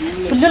కూడా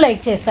ఫుల్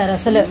లైక్ చేస్తారు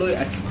అసలు.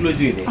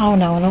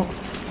 అవునవును,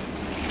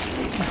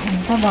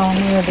 ఎంత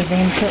బాగున్నాయో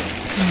డిజైన్స్.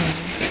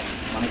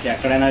 మనకి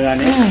ఎక్కడైనా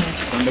కానీ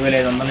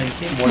 2500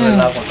 నుంచి 3000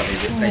 దాకా ఉంటుంది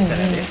ఇది ప్రైస్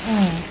అనేది.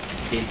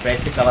 ఈ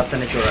ప్రైస్ కలర్స్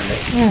అన్ని చూడండి.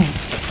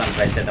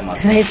 ప్రైస్ అయితే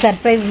మాత్రం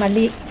సర్ప్రైజ్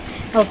మళ్ళీ.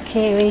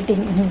 Okay,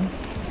 waiting.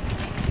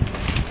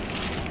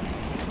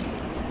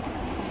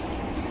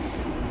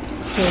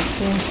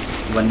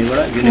 ఇవన్నీ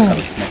కూడా యూనిక్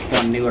కలర్స్, మొత్తం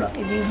అన్ని కూడా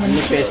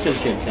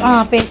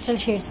పేస్టల్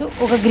షేడ్స్.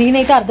 ఒక గ్రీన్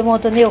అయితే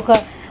అర్థమవుతుంది, ఒక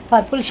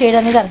పర్పుల్ షేడ్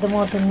అనేది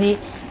అర్థమవుతుంది,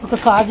 ఒక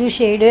కాజు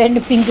షేడ్ అండ్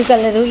పింక్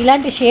కలర్,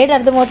 ఇలాంటి షేడ్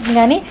అర్థమవుతుంది.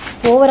 కానీ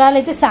ఓవరాల్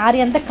అయితే శారీ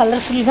అంతా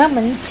కలర్ఫుల్గా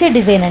మంచి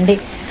డిజైన్ అండి.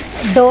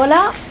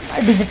 డోలా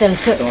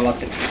డిజిటల్స్,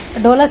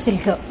 డోలా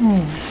సిల్క్.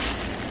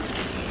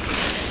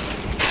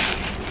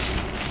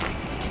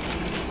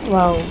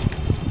 Wow,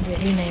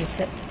 very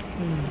nice.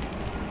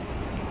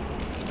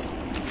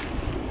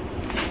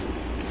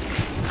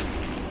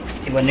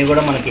 ఇవన్నీ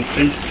కూడా మనకి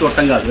ప్రింట్స్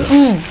చూడటం కాదు,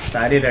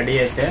 శారీ రెడీ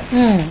అయితే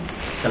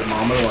అసలు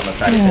మామూలుగా ఉండదు.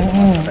 శారీ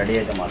రెడీ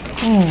అయితే మాత్రం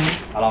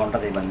అలా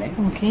ఉంటది. ఇవన్నీ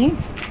okay.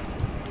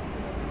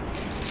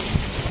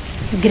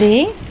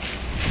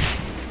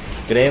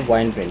 Grey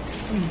wine prints.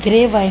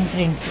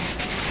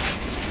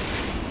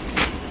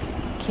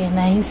 Okay,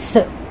 nice,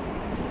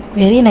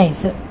 very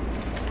nice.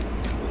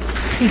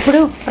 ఇప్పుడు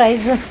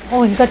ప్రైస్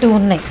ఇంకా 2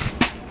 ఉన్నాయి.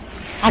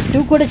 ఆ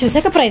 2 కూడా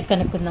చూసాక ప్రైస్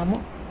కనుక్కుందాము.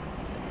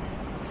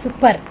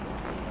 సూపర్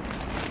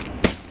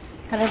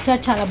కలర్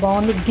చార్ట్, చాలా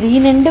బాగుంది.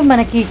 గ్రీన్ అండ్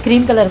మనకి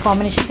క్రీమ్ కలర్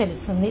కాంబినేషన్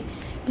తెలుస్తుంది.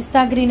 పిస్తా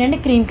green and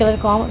cream colour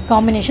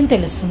combination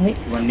తెలుస్తుంది.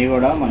 ఇవన్నీ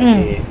కూడా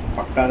మనకి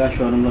పక్కాగా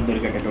షోరూమ్ లో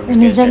దొరికేటటువంటి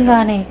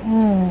నిజంగానే.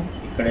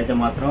 ఇక్కడైతే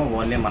మాత్రం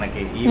ఓన్లీ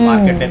మనకి ఈ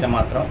మార్కెట్ అయితే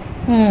మాత్రం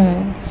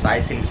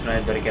సాయి సిల్క్స్ లో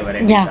దొరికే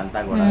వెరైటీ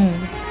అంతా కూడా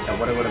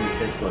ఎవరు కూడా మిస్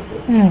చేసుకోవద్దు.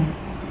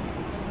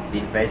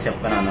 దీని ప్రైస్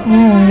చెప్తున్నాను,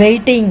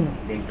 వెయిటింగ్.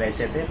 దీని ప్రైస్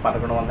అయితే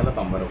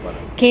 1190 రూపాయలు,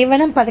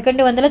 కేవలం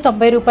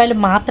 1190 రూపాయలు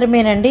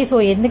మాత్రమేనండి. సో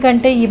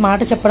ఎందుకంటే ఈ మాట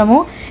చెప్పడము,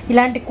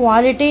 ఇలాంటి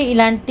క్వాలిటీ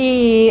ఇలాంటి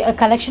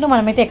కలెక్షన్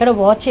మనమైతే ఎక్కడ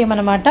వాచ్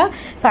చేయమన్నమాట.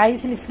 సాయి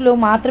సిల్క్స్ లో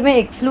మాత్రమే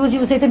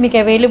ఎక్స్క్లూజివ్స్ అయితే మీకు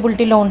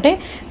అవైలబిలిటీలో ఉంటాయి.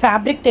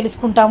 ఫ్యాబ్రిక్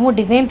తెలుసుకుంటాము,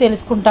 డిజైన్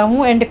తెలుసుకుంటాము,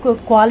 అండ్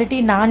క్వాలిటీ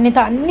నాణ్యత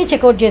అన్ని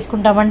చెక్అవుట్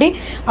చేసుకుంటామండి.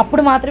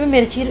 అప్పుడు మాత్రమే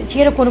మీరు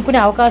చీర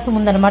కొనుక్కునే అవకాశం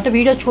ఉందన్నమాట.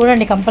 వీడియో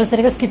చూడండి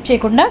కంపల్సరీగా స్కిప్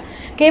చేయకుండా.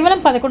 కేవలం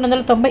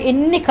 1190.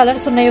 ఎన్ని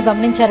కలర్స్ ఉన్నాయో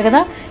గమనించారు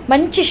కదా,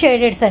 మంచి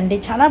షేడెడ్స్ అండి,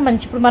 చాలా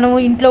మంచి. ఇప్పుడు మనం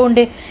ఇంట్లో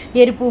ఉండే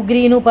ఎరుపు,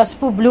 గ్రీను,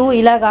 పసుపు, బ్లూ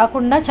ఇలా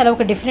కాకుండా చాలా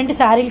ఒక డిఫరెంట్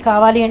శారీ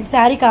కావాలి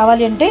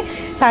అంటే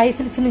సాయి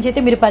సిల్క్స్ నుంచి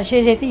అయితే మీరు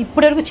పర్చేజ్ అయితే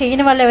ఇప్పటివరకు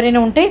చేయని వాళ్ళు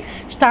ఎవరైనా ఉంటే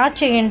స్టార్ట్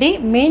చేయండి.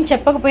 మేము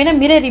చెప్పకపోయినా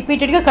మీరే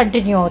రిపీటెడ్గా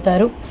కంటిన్యూ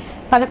అవుతారు.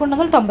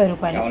 1190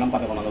 రూపాయలు. కేవలం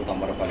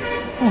 1190 రూపాయలు.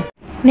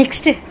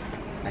 నెక్స్ట్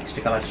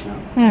కలెక్షన్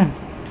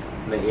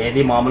అసలు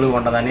ఏది మామూలుగా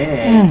ఉండదని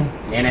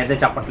నేనైతే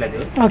చెప్పట్లేదు.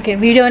 ఓకే,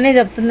 వీడియోనే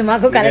చెప్తుంది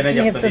మాకు,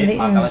 కలెక్షన్ చెప్తుంది,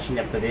 కలెక్షన్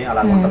చెప్తుంది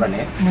అలా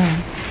ఉంటదని.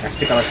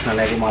 నెక్స్ట్ కలెక్షన్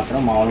అనేది మాత్రం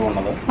మామూలుగా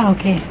ఉండదు.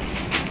 ఓకే,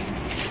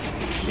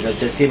 ఇది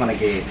వచ్చేసి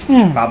మనకి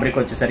ఫ్యాబ్రిక్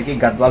వచ్చేసరికి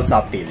గద్వాల్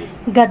సాఫ్ట్. ఇది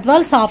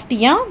గద్వాల్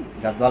సాఫ్టీయా?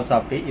 గద్వాల్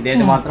సాఫ్ట్.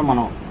 ఇదేది మాత్రం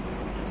మనం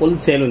ఫుల్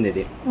సేల్ ఉంది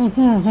ఇది.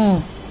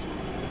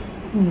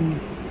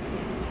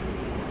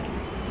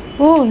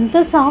 ఓ ఇంత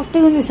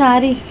సాఫ్ట్గా ఉంది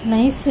sorry,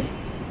 nice,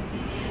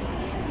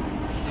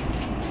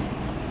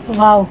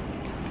 wow,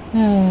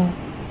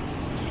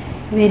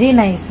 very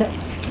nice.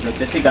 ఇది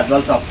వచ్చేసి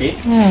గద్వాల్ సాఫ్ట్.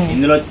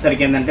 ఇందులో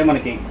వచ్చేసరికి ఏంటంటే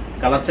మనకి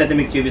కలర్స్ అయితే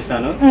మీకు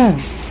చూపిస్తాను.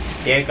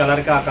 ఏ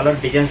కలర్ కి ఆ కలర్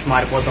డిజైన్స్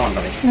మారిపోతూ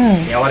ఉంటది.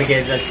 ఎవరికి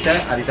ఏది వస్తే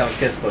అది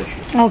సెలెక్ట్ చేసుకోవచ్చు.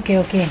 ఓకే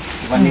ఓకే,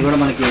 ఇవన్నీ కూడా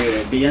మనకి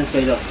డిజైన్స్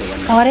వైజ్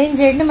వస్తాయి.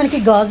 ఆరెంజ్ అండి, మనకి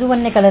గాజు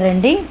వన్నె కలర్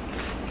అండి,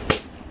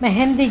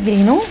 మెహందీ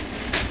గ్రీను,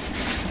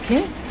 ఓకే,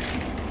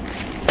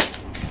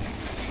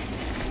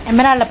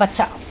 ఎమరాల్డ్ పచ్చ,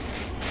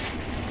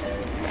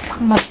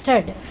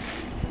 మస్టర్డ్.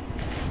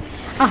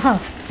 ఆహా,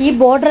 ఈ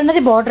బోర్డర్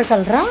అన్నది బోర్డర్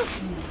కలరా?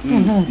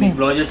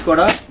 బ్లౌజెస్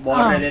కూడా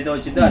బోర్డర్ ఏదైతే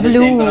వచ్చిందో అదే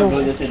సేమ్ కలర్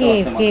బ్లౌజెస్ అయితే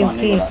వస్తాయి మొత్తం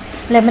అన్ని కూడా.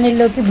 లెమన్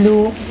ఎల్లోకి బ్లూ,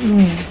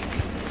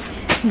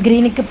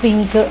 గ్రీన్ కి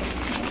పింక్.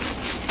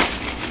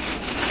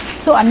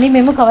 సో అన్నీ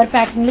మేము కవర్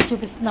ప్యాకింగ్లో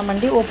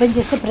చూపిస్తున్నామండి. ఓపెన్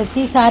చేస్తే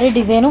ప్రతిసారి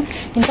డిజైను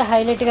ఇంత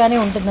హైలైట్గానే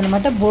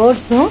ఉంటుందన్నమాట.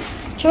 బోర్డ్స్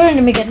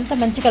చూడండి, మీకు ఎంత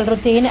మంచి కలర్,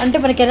 తేనె అంటే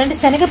మనకి ఎలాంటి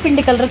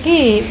శనగపిండి కలర్కి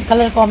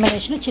కలర్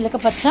కాంబినేషన్, చిలక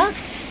పచ్చ,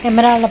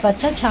 ఎమరాల్డ్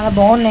పచ్చ, చాలా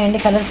బాగున్నాయండి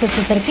కలర్స్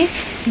వచ్చేసరికి.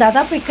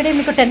 దాదాపు ఇక్కడే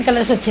మీకు 10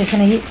 కలర్స్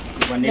వచ్చేసినాయి.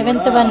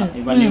 11th one.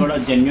 ఇవన్నీ కూడా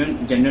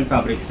genuine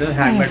fabrics,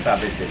 hand made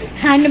fabrics. ఇది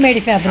హ్యాండ్ మేడ్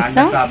ఫ్యాబ్రిక్స్.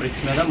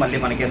 ఫ్యాబ్రిక్స్ మీద మళ్ళీ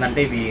మనకి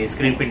ఏంటంటే ఇవి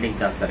స్క్రీన్ ప్రింటింగ్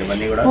చేస్తారు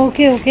ఇవన్నీ కూడా.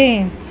 ఓకే ఓకే,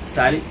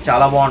 సారీ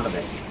చాలా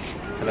బాగుంటది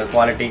అసలు.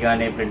 క్వాలిటీ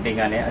గానీ ప్రింటింగ్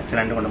గానీ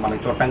ఎక్సలెంట్ గా ఉంటుంది.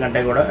 మనకి చూడటం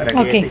కంటే కూడా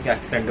రెడీ అయితే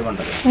ఎక్సలెంట్ గా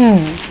ఉంటుంది.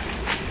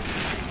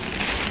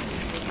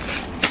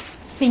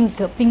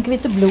 Pink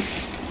with blue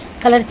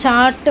colour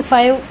chart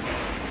 5,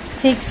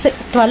 6,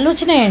 12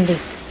 వచ్చినాయండి.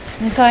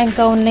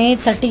 ఇంకా ఉన్నాయి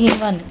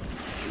 31.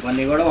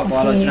 ఇవన్నీ కూడా ఒక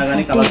వాల్ వచ్చినా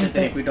గానీ కలర్స్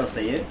అయితే రిపీట్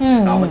వస్తాయి.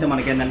 కాకపోతే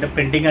మనకి ఏంటంటే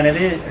ప్రింటింగ్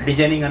అనేది,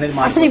 డిజైనింగ్ అనేది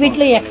అసలు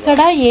వీటిలో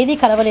ఎక్కడా ఏది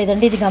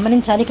కలవలేదండి, ఇది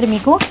గమనించాలి. ఇక్కడ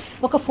మీకు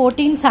ఒక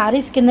 14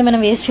 సారీస్ కింద మనం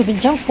వేసి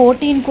చూపించాం.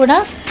 14 కూడా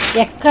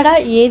ఎక్కడ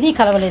ఏది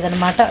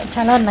కలవలేదన్నమాట.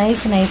 చాలా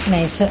నైస్ నైస్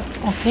నైస్.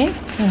 ఓకే,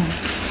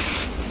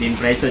 దీని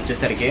ప్రైస్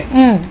వచ్చేసరికి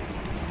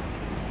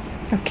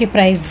ఓకే,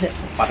 ప్రైస్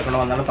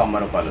 1190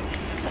 రూపాయలు.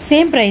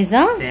 Same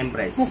ప్రైజా? Same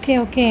price. Okay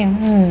okay.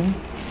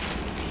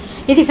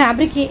 ఇది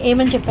ఫ్యాబ్రిక్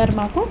ఏమని చెప్పారు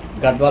మాకు?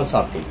 Gadwal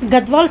softy.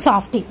 Gadwal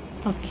softy.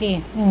 Okay,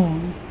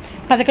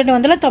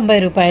 1190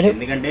 రూపాయలు.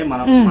 ఎందుకంటే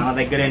మన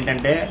దగ్గర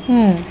ఏంటంటే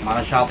మన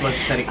షాప్ లో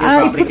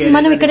వచ్చేసరికి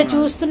మనం ఇక్కడ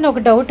చూస్తున్న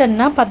ఒక డౌట్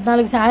అన్న,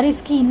 14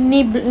 సారీస్ కి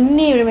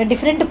ఇన్ని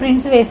డిఫరెంట్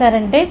ప్రింట్స్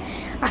వేసారంటే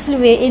అసలు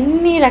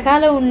ఎన్ని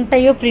రకాలు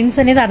ఉంటాయో ప్రింట్స్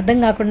అనేది అర్థం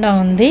కాకుండా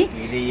ఉంది.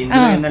 ఇది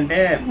ఏంటంటే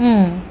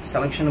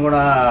సెలక్షన్ కూడా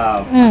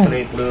అసలు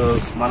ఇప్పుడు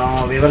మనం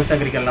వివర్స్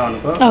దగ్గరికి వెళ్ళాం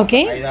అనుకో,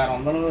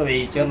 500-600-1000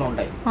 చీరలు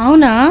ఉంటాయి.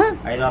 అవునా?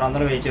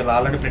 500-600-1000 చీరలు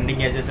ఆల్రెడీ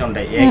ప్రింటింగ్ చేసేసి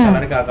ఉంటాయి. ఏ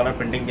కలర్ కి ఆ కలర్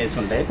ప్రింటింగ్ చేసి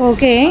ఉంటాయి.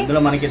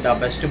 అందులో మనకి ద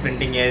బెస్ట్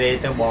ప్రింటింగ్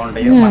ఏదైతే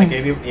బాగుంటాయో, మనకి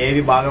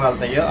ఏవి బాగా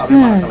వెళ్తాయో అవి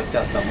మనం సెలెక్ట్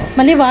చేస్తాము.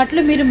 మళ్ళీ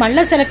వాటిలో మీరు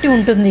మళ్ళీ సెలెక్ట్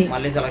ఉంటుంది,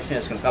 మళ్ళీ సెలెక్షన్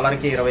చేసుకుని కలర్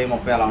కి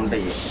 20-30 అలా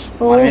ఉంటాయి.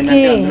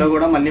 అందులో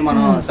కూడా మళ్ళీ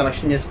మనం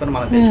సెలెక్షన్ చేసుకుని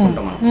మనం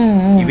తెచ్చుకుంటాం.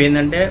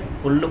 ఇవేంటంటే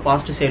ఫుల్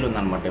ఫాస్ట్ సేల్ ఉంది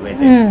అనమాట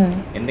ఇవైతే.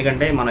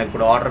 ఎందుకంటే మనం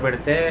ఇప్పుడు ఆర్డర్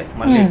పెడితే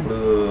మళ్ళీ ఇప్పుడు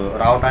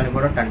రావడానికి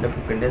కూడా 10 to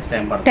 15 days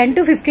టైం పడుతుంది. 10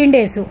 to 15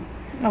 days.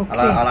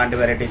 అలాంటి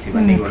వెరైటీస్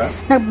ఇవన్నీ కూడా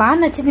నాకు బాగా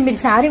నచ్చింది. మీరు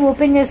శారీ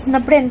ఓపెన్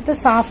చేస్తున్నప్పుడు ఎంత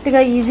సాఫ్ట్ గా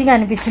ఈజీగా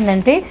అనిపించింది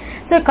అంటే,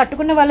 సో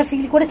కట్టుకున్న వాళ్ళ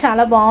ఫీల్ కూడా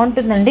చాలా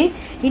బాగుంటుందండి.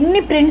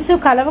 ఇన్ని ప్రింట్స్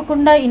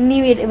కలవకుండా ఇన్ని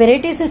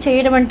వెరైటీస్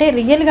చేయడం అంటే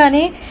రియల్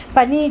గానే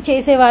పని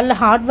చేసే వాళ్ళ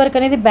హార్డ్ వర్క్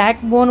అనేది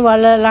బ్యాక్ బోన్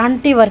వాళ్ళ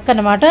లాంటి వర్క్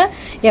అనమాట.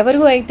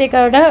 ఎవరు అయితే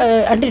కూడా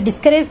అంటే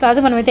డిస్కరేజ్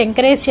కాదు, మనమైతే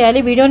ఎంకరేజ్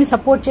చేయాలి. వీడియోని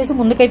సపోర్ట్ చేసి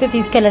ముందుకైతే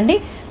తీసుకెళ్ళండి.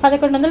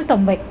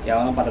 1190.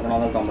 కేవలం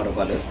 1190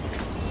 రూపాయలు.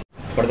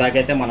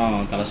 ఇప్పటిదాకైతే మనం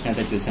కలెక్షన్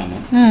అయితే చూసాము.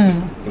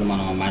 ఇప్పుడు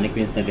మనం మానిక్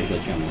క్వీన్స్ దగ్గరికి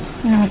వచ్చాము.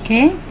 ఓకే,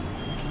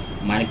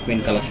 మానిక్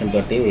క్వీన్ కలెక్షన్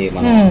తోటి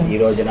మనం ఈ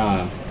రోజున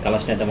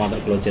కలెక్షన్ అయితే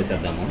మాత్రం క్లోజ్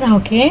చేసేద్దాము.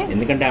 ఓకే,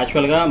 ఎందుకంటే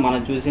యాక్చువల్ గా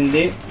మనం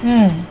చూసింది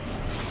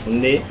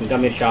ఉంది. ఇంకా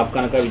మీరు షాప్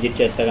కనుక విజిట్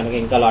చేస్తే కనుక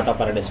ఇంకా లాట్ ఆఫ్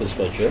వెరైటీస్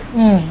చూసుకోవచ్చు.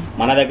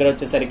 మన దగ్గర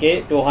వచ్చేసరికి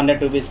 200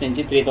 రూపీస్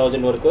నుంచి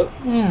 3000 వరకు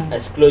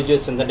ఎక్స్క్లూజివ్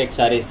సింథటిక్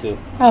సారీస్,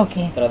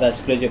 తర్వాత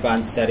exclusive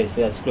fancy saris,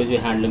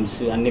 exclusive handlooms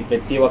అన్ని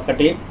ప్రతి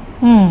ఒక్కటి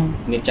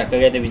మీరు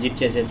చక్కగా అయితే విజిట్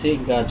చేసేసి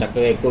ఇంకా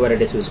చక్కగా ఎక్కువ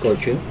వెరైటీస్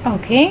చూసుకోవచ్చు.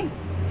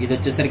 ఇది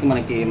వచ్చేసరికి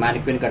మనకి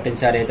మ్యానిక్విన్ కట్టిన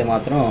సారీ అయితే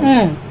మాత్రం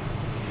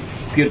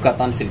ప్యూర్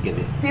కతాన్ సిల్క్.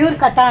 ఇది ప్యూర్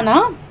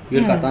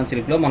కతాన్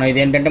సిల్క్ లో మనం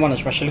ఇదేంటంటే మనం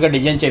స్పెషల్ గా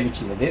డిజైన్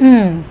చేయించింది.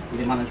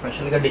 ఇది మనం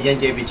స్పెషల్ గా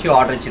డిజైన్ చేయించి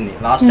ఆర్డర్ ఇచ్చింది.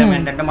 లాస్ట్ టైం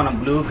ఏంటంటే మనం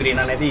బ్లూ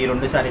గ్రీన్ అనేది ఈ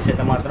 2 సారీస్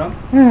అయితే మాత్రం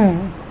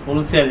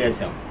ఫుల్ సేల్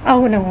చేసాం.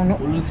 అవునవును,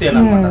 ఫుల్ సేల్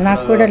అన్నమాట.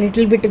 నాకు కూడా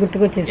లిటిల్ బిట్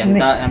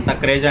గుర్తుకొచ్చేసింది. ఎంత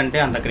క్రేజ్ అంటే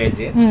అంత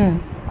క్రేజ్.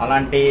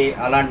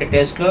 అలాంటి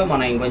టేస్ట్ లో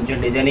మనం ఇంకొంచెం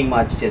డిజైనింగ్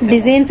మార్చి చేసాం.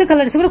 డిజైన్స్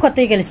కలర్స్ కూడా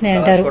కొత్తవి కలిసినాయి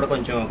అంటారు. కూడా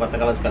కొంచెం కొత్త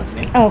కలర్స్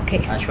కలిసినాయి.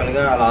 యాక్చువల్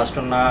గా లాస్ట్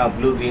ఉన్న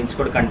బ్లూ గ్రీన్స్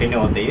కూడా కంటిన్యూ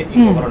అవుతాయి.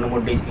 ఇంకొక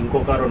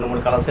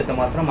 2-3 కలర్స్ అయితే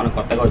మాత్రం మనకు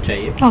కొత్తగా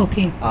వచ్చాయి.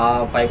 ఆ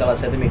 5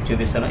 కలర్స్ అయితే మీకు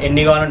చూపిస్తాను.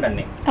 ఎన్ని కావాలంటే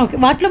అన్ని.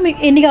 వాటిలో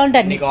మీకు ఎన్ని కావాలంటే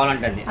అన్ని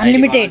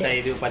అన్లిమిటెడ్.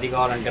 5, 10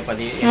 కావాలంటే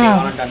 10, ఎన్ని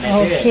కావాలంటే అన్ని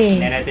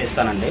నేనైతే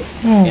ఇస్తానండి.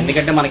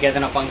 ఎందుకంటే మనకి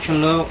ఏదైనా ఫంక్షన్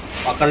లో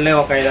ఒకళ్ళే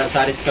ఒక 5-6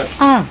 సారీస్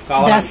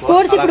కావాలి.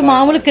 ఇప్పుడు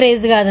మామూలు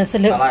క్రేజ్ కాదు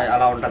అసలు,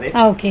 అలా ఉంటది.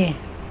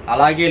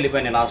 అలాగే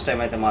వెళ్ళిపోయినాయి. లాస్ట్ టైం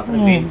అయితే మాత్రం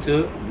గ్రీన్స్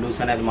బ్లూస్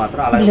అనేది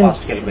మాత్రం అలాగే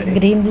ఫాస్ట్ వెళ్ళిపోయింది.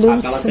 గ్రీన్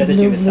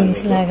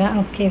బ్లూస్ లాగా.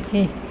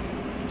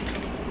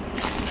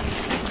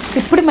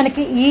 ఇప్పుడు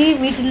మనకి ఈ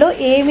వీటిలో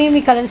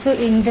ఏమేమి కలర్స్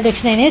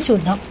ఇంట్రొడక్షన్ అయినాయో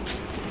చూద్దాం.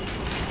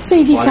 సో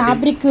ఇది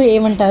ఫ్యాబ్రిక్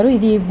ఏమంటారు,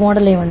 ఇది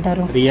మోడల్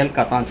ఏమంటారు? Real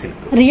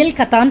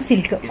katan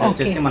silk.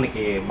 వచ్చేసి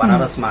మనకి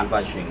Banaras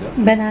manufacturing.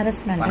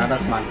 Banaras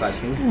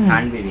manufacturing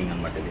hand weaving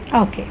అన్నమాట ఇది.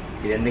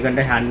 ఇది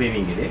ఎందుకంటే హ్యాండ్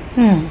వీవింగ్.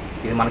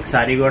 ఇది మనకి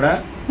సారీ కూడా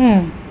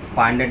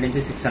 500 నుంచి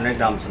 600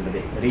 గ్రామ్స్ ఉంటుంది.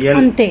 Real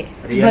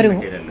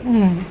material.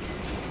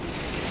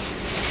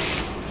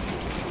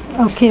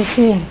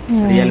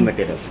 Real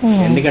material.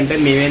 ఎందుకంటే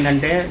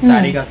మేమేంటంటే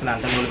సారీకి అసలు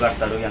ఎంత నూలు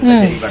కడతారు, ఎంత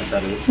చెరి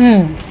కడతారు,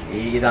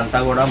 ఇదంతా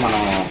కూడా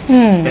మనం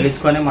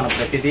తెలుసుకొని మనం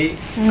ప్రతిదీ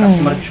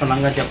కస్టమర్ కి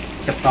క్షుణ్ణంగా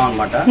చెప్తాం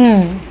అనమాట.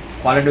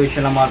 క్వాలిటీ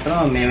విషయంలో మాత్రం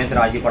మేమైతే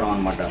రాజీ పడం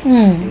అనమాట.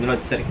 ఇందులో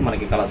వచ్చేసరికి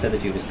మనకి కలర్స్ అయితే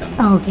చూపిస్తాను.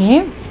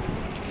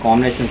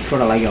 కాంబినేషన్స్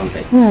కూడా అలాగే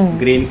ఉంటాయి.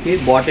 గ్రీన్ కి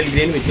bottle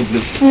green with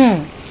blue.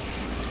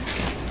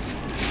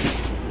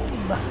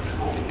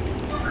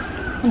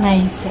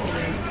 Nice.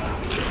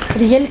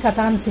 Real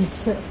katan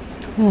silks.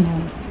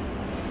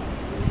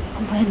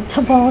 ఎంత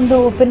బాగుందో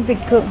ఓపెన్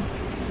పిక్.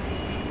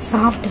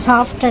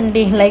 సాఫ్ట్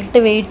అండి, లైట్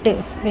వెయిట్,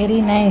 వెరీ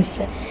నైస్.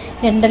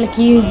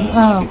 ఎండలకి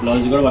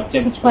బ్లౌజ్ కూడా వర్క్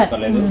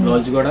చేయించుకోలేదు.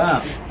 బ్లౌజ్ కూడా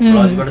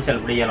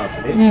సెల్ఫ్ డిజైన్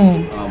వస్తుంది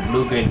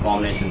బ్లూ గ్రీన్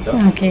కాంబినేషన్ తో.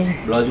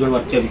 బ్లౌజ్ కూడా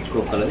వర్క్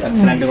చేయించుకోలేదు.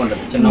 ఎక్సలెంట్ గా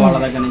ఉంటుంది. చిన్న వాళ్ళ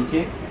దగ్గర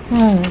నుంచి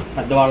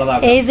పెద్దవాళ్ళ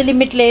దాకా ఏజ్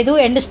లిమిట్ లేదు.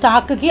 అండ్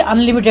స్టాక్ కి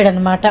అన్లిమిటెడ్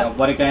అనమాట.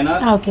 ఎవరికైనా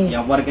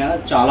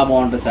చాలా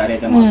బాగుంటుంది సారీ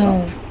అయితే మాత్రం.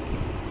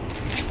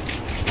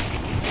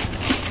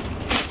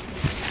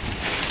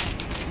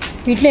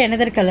 వీటిలో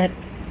ఎనదర్ కలర్.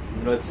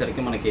 ఇందులో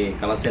వచ్చేసరికి మనకి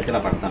కలర్స్ అయితే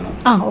ఇలా పడతాను.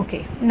 Okay,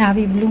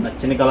 navy blue.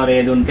 నచ్చిన కలర్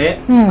ఏది ఉంటే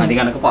అది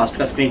కనుక ఫాస్ట్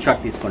గా స్క్రీన్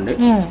షాట్ తీసుకోండి.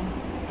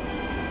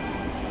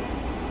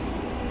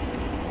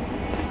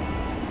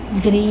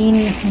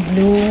 Green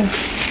blue.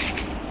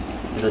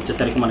 ఇది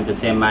వచ్చేసరికి మనకి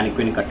సేమ్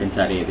మ్యానిక్విన్ కట్టిన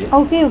సారీ ఇది.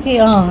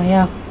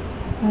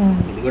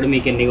 ఇది కూడా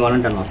మీకు ఎన్ని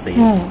కావాలంటే అన్ని వస్తాయి.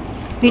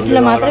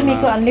 వీటిలో మాత్రం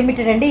మీకు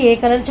అన్లిమిటెడ్ అండి. ఏ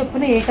కలర్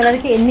చొప్పున ఏ కలర్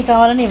కి ఎన్ని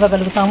కావాలని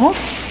ఇవ్వగలుగుతాము.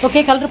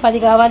 ఒకే కలర్ 10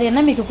 కావాలి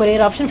అన్నా మీకు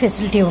కొరియర్ ఆప్షన్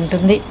ఫెసిలిటీ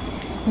ఉంటుంది.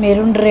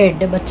 మెరూన్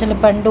రెడ్, బచ్చల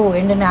పండు,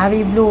 and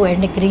navy blue,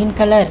 and green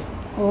colour.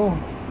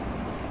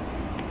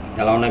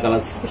 ఎలా ఉన్నాయి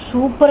కలర్స్?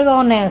 సూపర్ గా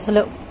ఉన్నాయి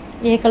అసలు.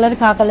 ఏ కలర్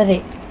కా కలరే.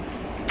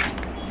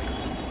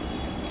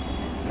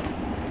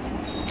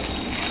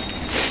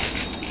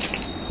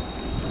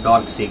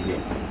 డార్క్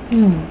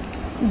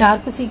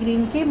సీ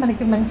గ్రీన్ కి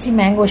మనకి మంచి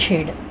mango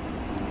shade.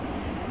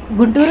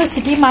 Guntur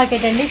city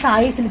market అండి.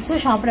 Sai silks.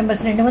 Shop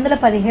numbers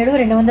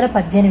 217,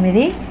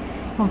 218.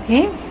 Okay,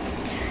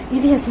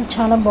 ఇది అసలు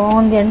చాలా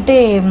బాగుంది. అంటే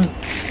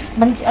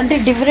మంచి, అంటే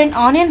different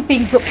onion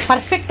pink,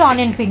 perfect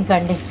onion pink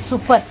అండి.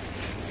 సూపర్.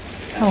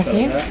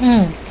 ఓకే,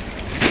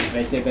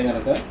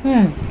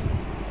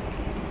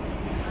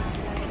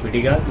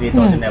 విడిగా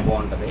 3000 అబౌవ్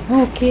ఉంటుంది.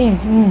 ఓకే,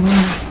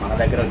 మన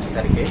దగ్గర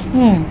వచ్చేసరికి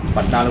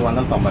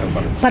 1490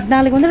 రూపాయలు.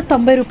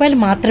 1490 రూపాయలు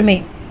మాత్రమే.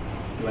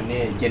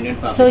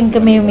 సో ఇంకా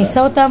మేము మిస్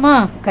అవుతామా?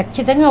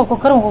 ఖచ్చితంగా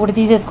ఒక్కొక్కరు ఒక్కొక్కటి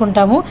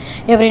తీసేసుకుంటాము.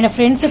 ఎవరైనా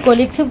ఫ్రెండ్స్,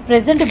 కొలీగ్స్,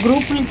 ప్రెసెంట్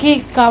గ్రూపులకి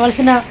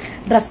కావాల్సిన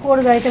డ్రెస్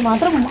కోడ్ గా అయితే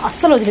మాత్రం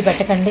అస్సలు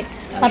వదిలిపెట్టకండి.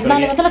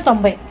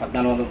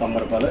 1490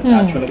 రూపాయలు.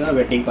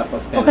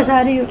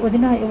 ఒకసారి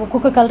వదిన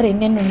ఒక్కొక్క కలర్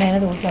ఎన్ని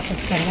ఉన్నాయనేది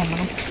చూస్తాను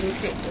మనం.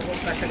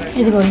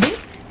 ఇదిగోండి,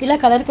 ఇలా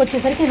కలర్కి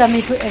వచ్చేసరికి ఇలా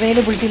మీకు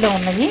అవైలబిలిటీలో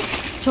ఉన్నాయి.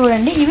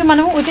 చూడండి, ఇవి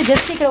మనం అయితే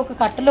జస్ట్ ఇక్కడ ఒక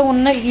కట్టలో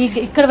ఉన్న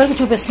ఇక్కడ వరకు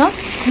చూపిస్తాం.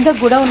 ఇంకా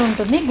గుడౌన్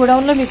ఉంటుంది.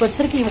 గుడౌన్లో మీకు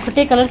వచ్చేసరికి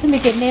ఒకటే కలర్స్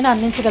మీకు ఎన్నైనా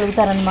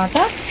అందించగలుగుతారనమాట.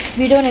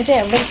 వీడియోని అయితే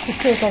ఎవరు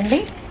స్కిప్ చేయకండి.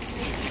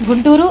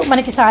 గుంటూరు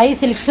మనకి సాయి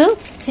సిల్క్స్,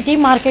 సిటీ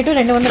మార్కెట్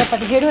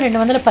 217,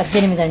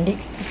 218 అండి.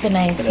 It's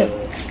nice.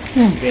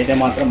 ఇదైతే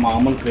మాత్రం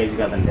మామూలు క్రేజ్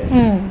కాదండి,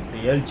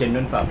 real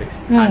genuine fabrics,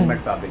 hand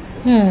made fabrics,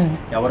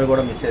 ఎవరు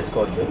కూడా మిస్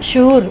చేసుకోవద్దు.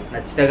 షూర్.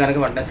 నచ్చితే కనుక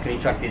వెంటనే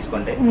స్క్రీన్ షాట్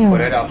తీసుకోండి,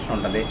 కొరియర్ ఆప్షన్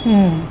ఉంటది.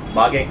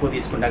 బాగా ఎక్కువ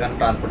తీసుకుంటే కనుక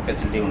ట్రాన్స్పోర్ట్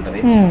ఫెసిలిటీ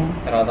ఉంటది.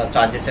 తర్వాత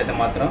చార్జెస్ అయితే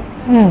మాత్రం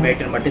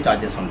వెయిట్ ని బట్టి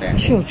చార్జెస్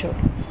ఉంటాయండి.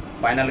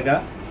 ఫైనల్ గా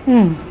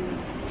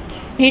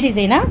ఈ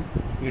డిజైనా,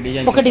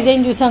 ఒక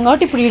డిజైన్ చూసాం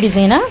కాబట్టి ఇప్పుడు ఈ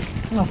డిజైనా.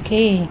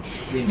 ఓకే,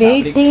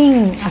 వెయిటింగ్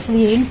అసలు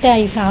ఏంటి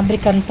ఈ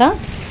ఫ్యాబ్రిక్ అంతా.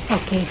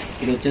 ఓకే,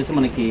 ఇది వచ్చేసి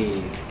మనకి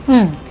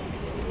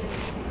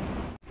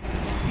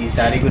ఈ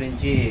సారీ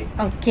గురించి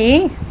ఓకే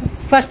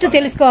ఫస్ట్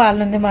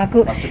తెలుసుకోవాలనుంది మాకు,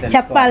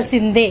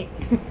 చెప్పాల్సిందే.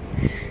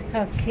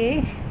 ఓకే,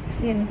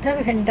 ఎంత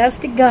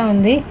ఫెంటాస్టిక్ గా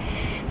ఉంది,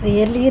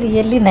 రియల్లీ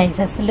రియల్లీ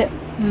నైస్ అసలు.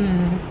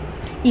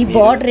 ఈ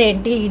బార్డర్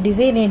ఏంటి, ఈ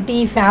డిజైన్ ఏంటి,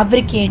 ఈ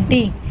ఫ్యాబ్రిక్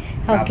ఏంటి?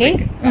 ఓకే,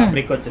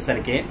 ఫ్యాబ్రిక్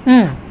వచ్చేసరికి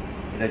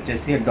ఇది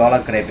వచ్చేసి డోలా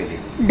క్రేప్. ఇది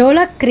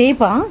డోలా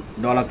క్రేపా?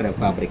 డోలా crepe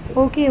fabric.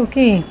 Okay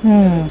okay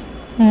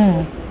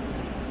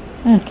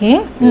okay,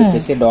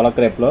 వచ్చేసి డోలా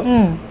క్రేప్ లో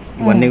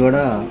ఇవన్నీ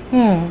కూడా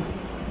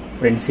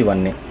ప్రింట్స్.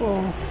 ఇవన్నీ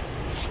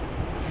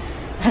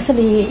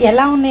అసలు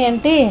ఎలా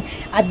ఉన్నాయంటే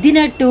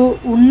అద్దినట్టు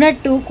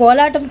ఉన్నట్టు,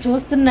 కోలాటం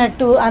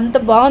చూస్తున్నట్టు అంత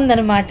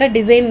బాగుందన్నమాట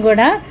డిజైన్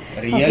కూడా.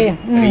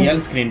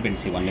 రియల్ స్క్రీన్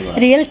ప్రింట్స్ ఇవన్నీ కూడా,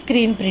 రియల్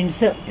స్క్రీన్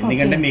ప్రింట్స్.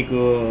 ఎందుకంటే మీకు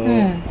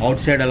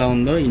అవుట్ సైడ్ ఎలా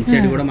ఉందో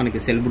ఇన్సైడ్ కూడా మనకి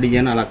సెల్ఫ్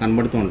డిజైన్ అలా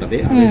కనబడుతూ ఉంటది.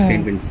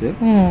 స్క్రీన్ ప్రింట్స్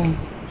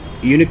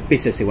యూనిక్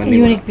పీసెస్, ఇవన్నీ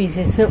యూనిక్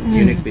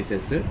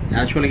పీసెస్.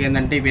 యాక్చువల్ గా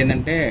ఏంటంటే ఇవి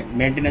ఏంటంటే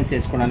మెయింటెనెన్స్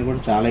చేసుకోవడానికి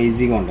కూడా చాలా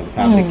ఈజీగా ఉంటది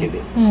ఫ్యాబ్రిక్.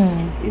 ఇది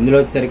ఇందులో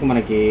వచ్చేసరికి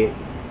మనకి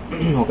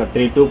ఒక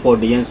 3 to 4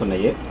 డిజైన్స్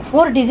ఉన్నాయి.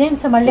 4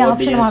 డిజైన్స్ మళ్ళీ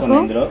ఆప్షన్ మాకు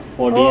ఇందులో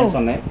 4 డిజైన్స్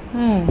ఉన్నాయి.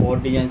 4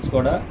 డిజైన్స్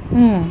కూడా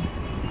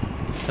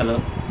అసలు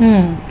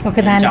ఒక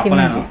దానికి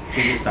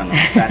చూపిస్తాను.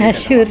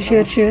 Sure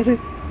sure sure,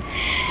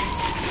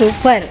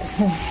 super.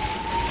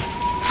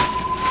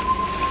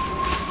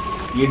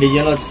 ఈ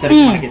డిజైన్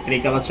వచ్చేసరికి మనకి 3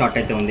 కలర్స్ షార్ట్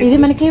అయితే ఉంది. ఇది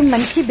మనకి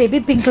మంచి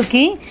బేబీ పింక్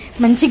కి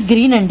మంచి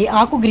గ్రీన్ అండి,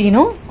 ఆకు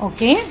గ్రీన్.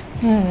 ఓకే,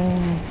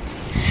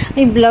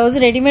 ఈ బ్లౌజ్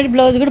రెడీమేడ్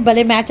బ్లౌజ్ కూడా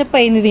భలే మ్యాచప్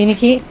అయింది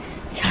దీనికి,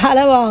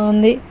 చాలా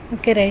బాగుంది.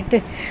 Okay right.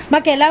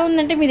 మాకు ఎలా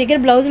ఉందంటే మీ దగ్గర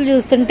బ్లౌజులు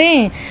చూస్తుంటే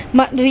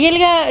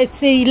రియల్గా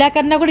ఇలా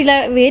కన్నా కూడా ఇలా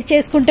వేర్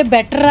చేసుకుంటే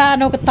బెటరా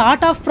అని ఒక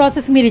థాట్ ఆఫ్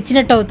ప్రాసెస్ మీరు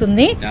ఇచ్చినట్టు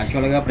అవుతుంది.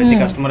 యాక్చువల్ గా ప్రతి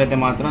కస్టమర్ అయితే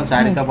మాత్రం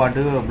సారీతో పాటు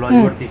బ్లౌజ్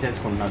కూడా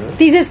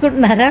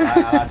తీసేసుకుంటున్నారా?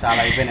 చాలా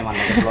అయిపోయినాయి మన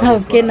దగ్గర.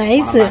 Okay,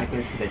 nice.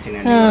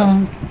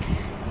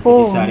 ఓ,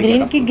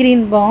 గ్రీన్ కి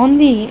గ్రీన్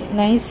బాగుంది,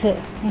 నైస్,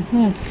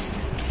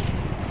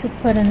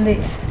 సూపర్ ఉంది.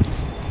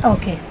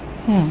 ఓకే,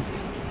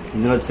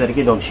 ఇందులో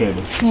వచ్చేసరికి ఇది ఒక షేడ్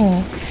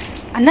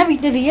అన్న.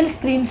 వీటి రియల్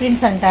స్క్రీన్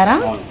ప్రింట్స్ అంటారా?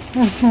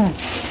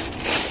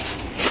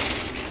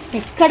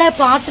 ఎక్కడ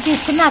పార్ట్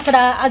తీసుకున్నా అక్కడ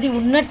అది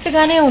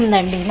ఉన్నట్టుగానే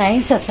ఉందండి,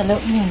 నైస్ అసలు.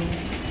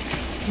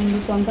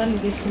 సొంతానికి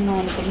తీసుకుందాం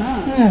అనుకున్నా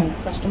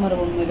కస్టమర్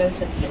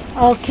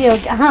ఓకే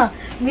ఓకే,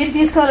 మీరు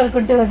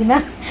తీసుకోవాలనుకుంటే వదినా,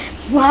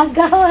 మాకు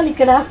కావాలి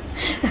ఇక్కడ.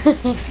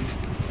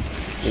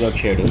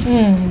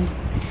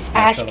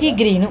 యాష్ కి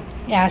గ్రీన్,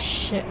 యాష్.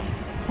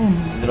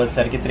 ఇందులో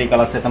వచ్చేసరికి 3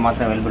 కలర్స్ అయితే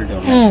మాత్రం అవైలబిలిటీ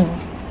ఉంది.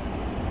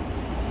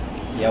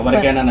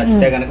 ఎవరికైనా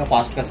నచ్చితే కనుక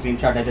ఫాస్ట్ గా స్క్రీన్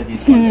షాట్ అయితే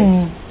తీసుకోండి.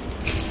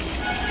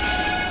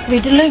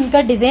 వీటిలో ఇంకా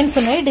డిజైన్స్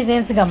ఉన్నాయి,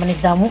 డిజైన్స్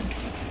గమనిద్దాము.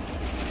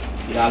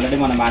 ఇది ఆల్రెడీ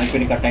మనం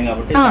మ్యానిక్యూర్ కట్టాం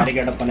కాబట్టి సారీ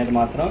గెటప్ అనేది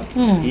మాత్రం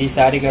ఈ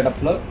సారీ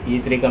గెటప్ లో ఈ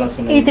 3 కలర్స్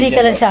ఉన్నాయి. ఈ 3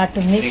 కలర్ చార్ట్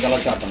ఉంది. 3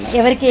 కలర్ చార్ట్ ఉంది.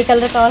 ఎవరికి ఏ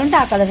కలర్ కావాలంటే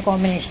ఆ కలర్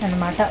కాంబినేషన్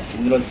అన్నమాట.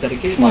 ఇందులో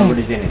వచ్చేసరికి మరో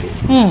డిజైన్ ఇది.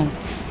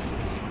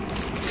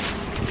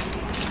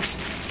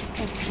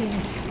 ఓకే,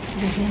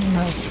 డిజైన్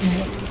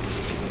వచ్చింది.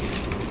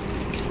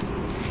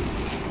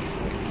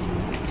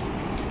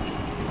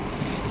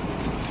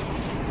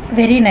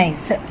 Very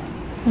nice.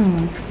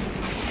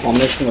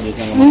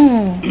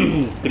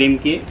 క్రీమ్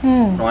కి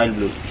రాయల్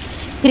బ్లూ.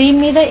 క్రీమ్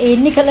మీద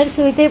ఎన్ని కలర్స్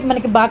అయితే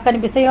మనకి బాగా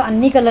కనిపిస్తాయో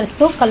అన్ని కలర్స్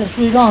తో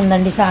కలర్ఫుల్ గా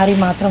ఉందండి సారీ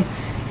మాత్రం,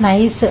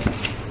 నైస్.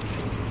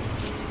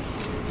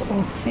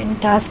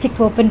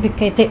 ఫెంటాస్టిక్ ఓపెన్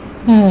పిక్ అయితే.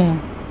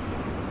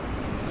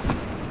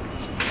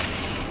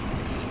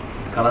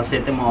 కలర్స్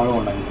అయితే మామూలుగా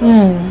ఉండాలి.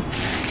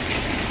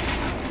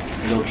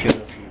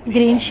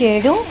 Green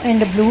shade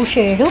and blue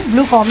shade,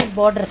 blue comic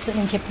borders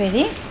నేను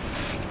చెప్పేది.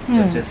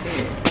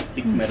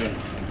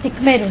 థిక్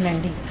మెరూన్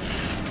అండి.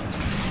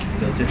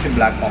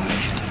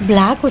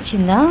 బ్లాక్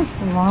వచ్చిందా?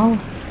 వావ్,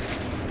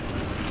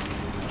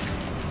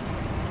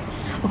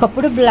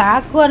 ఒకప్పుడు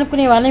బ్లాక్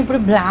అనుకునే వాళ్ళం,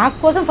 ఇప్పుడు బ్లాక్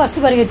కోసం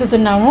ఫస్ట్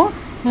పరిగెత్తుతున్నాము.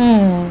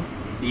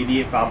 ఇది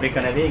ఫ్యాబ్రిక్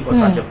అనేది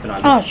ఇంకోసారి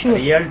చెప్తున్నాను,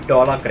 రియల్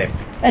డోలా క్రేప్.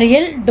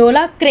 రియల్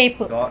డోలా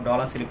క్రేప్,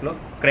 డోలా సిల్క్ లో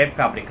క్రేప్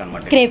ఫ్యాబ్రిక్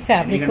అన్నమాట. క్రేప్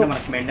ఫ్యాబ్రిక్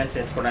మనకి మెయింటెనెన్స్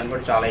చేసుకోవడానికి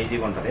కూడా చాలా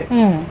ఈజీగా ఉంటది.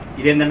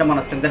 ఇదేంటంటే మన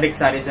సింథటిక్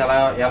సారీస్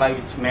ఎలా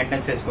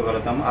మెయింటెనెన్స్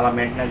చేసుకోగలుగుతాం అలా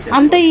మెయింటెనెన్స్,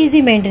 అంత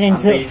ఈజీ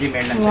మెయింటెనెన్స్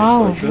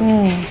చేసుకోవచ్చు.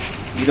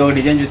 ఇది ఒక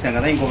డిజైన్ చూసాం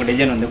కదా, ఇంకొక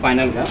డిజైన్ ఉంది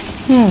ఫైనల్ గా.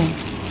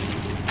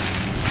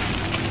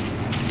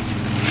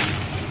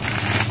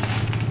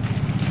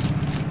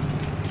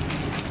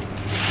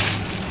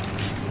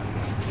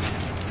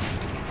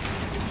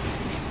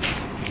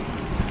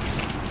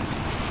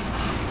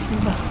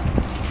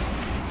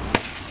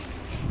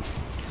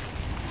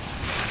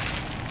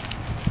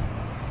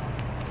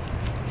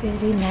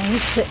 వెరీ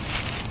నైస్,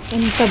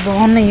 ఎంత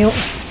బాగున్నాయో,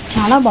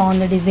 చాలా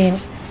బాగుంది డిజైన్.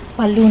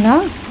 పళ్ళునా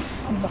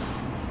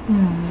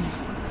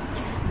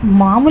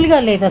మామూలుగా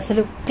లేదు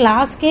అసలు,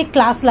 క్లాస్కే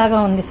క్లాస్ లాగా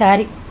ఉంది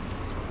శారీ.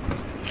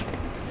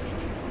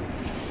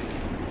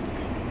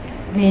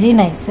 Very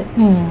nice.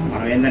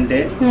 మనం ఏంటంటే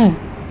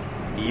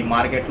ఈ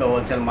మార్కెట్ లో,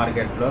 హోల్సేల్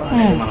మార్కెట్ లో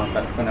మనం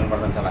తట్టుకుని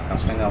నిలబడడం చాలా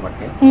కష్టం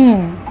కాబట్టి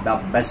ద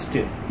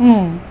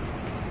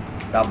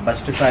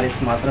బెస్ట్ సారీస్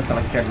మాత్రం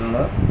సెలెక్ట్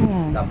చేయడంలో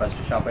ద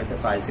బెస్ట్ షాప్ అయితే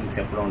సాయి సిల్క్స్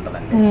ఎప్పుడు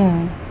ఉంటదండి.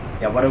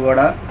 ఎవరు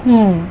కూడా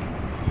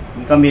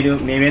ఇంకా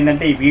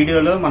మేమేంటంటే ఈ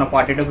వీడియోలో మనం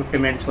 40 to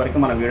 50 minutes వరకు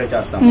మనం వీడియో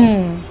చేస్తాము.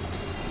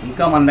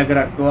 ఇంకా మన దగ్గర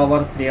 2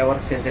 hours 3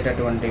 hours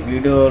చేసేటటువంటి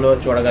వీడియోలో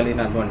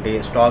చూడగలిగినటువంటి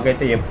స్టాక్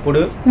అయితే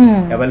ఎప్పుడు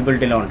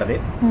అవైలబిలిటీలో ఉంటది.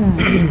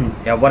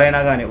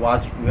 ఎవరైనా కానీ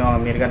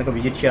మీరు కనుక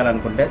విజిట్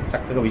చేయాలనుకుంటే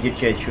చక్కగా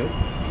విజిట్ చేయొచ్చు.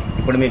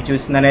 ఇప్పుడు మీరు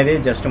చూసింది అనేది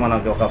జస్ట్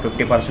మనకు ఒక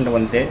 50%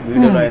 ఉంటే,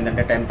 వీడియోలో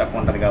ఏంటంటే టైం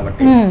తక్కువ ఉంటది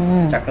కాబట్టి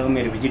చక్కగా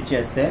మీరు విజిట్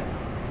చేస్తే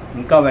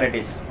ఇంకా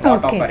వెరైటీస్,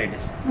 లాట్ ఆఫ్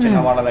వెరైటీస్, చిన్న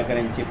వాళ్ళ దగ్గర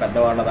నుంచి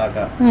పెద్దవాళ్ళ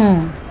దాకా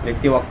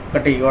ప్రతి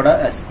ఒక్కటి కూడా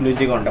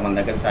ఎక్స్క్లూజివ్ గా ఉంటాయి మన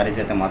దగ్గర సారీస్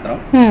అయితే మాత్రం.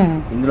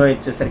 ఇందులో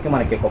వచ్చేసరికి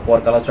మనకి ఒక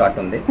 4 కలర్ చార్ట్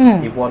ఉంది.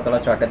 ఈ 4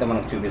 కలర్ చార్ట్ అయితే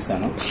మనకు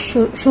చూపిస్తాను.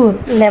 షూర్.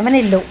 లెమన్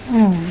ఎల్లో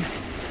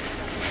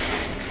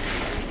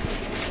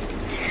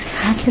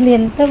అసలు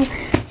ఎంత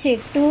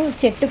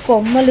చెట్టు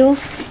కొమ్మలు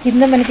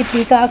కింద మనకి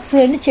పీకాక్స్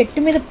అండ్ చెట్టు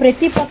మీద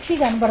ప్రతి పక్షి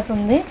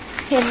కనబడుతుంది.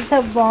 ఎంత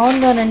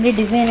బాగుందోనండి,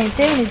 డిజైన్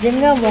అయితే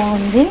నిజంగా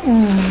బాగుంది.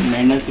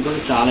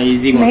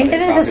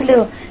 మెయింటెనెన్స్ అసలు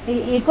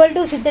ఈక్వల్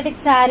టు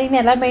సింథటిక్ శారీని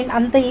ఎలా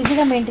అంత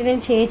ఈజీగా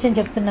మెయింటెనెన్స్ చేయొచ్చు అని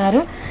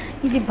చెప్తున్నారు.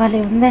 ఇది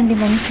భలే ఉందండి,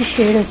 మంచి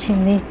షేడ్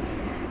వచ్చింది,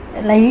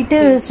 లైట్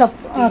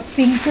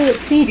పింక్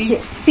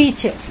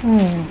పీచ్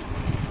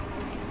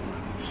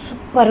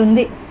సూపర్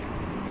ఉంది,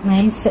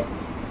 నైస్.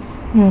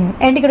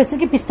 అండ్ ఇక్కడ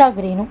వచ్చేసి పిస్తా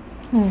గ్రీన్.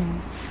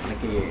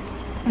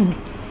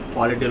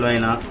 క్వాలిటీలో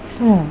అయినా,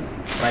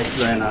 ప్రైస్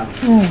లో అయినా,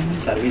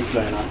 సర్వీస్ లో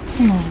అయినా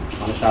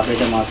మన షాప్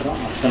అయితే మాత్రం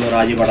అస్సలు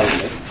రాజీ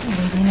పడలేదు.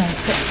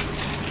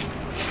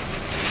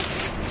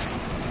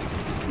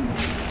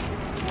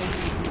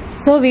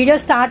 సో వీడియో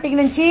స్టార్టింగ్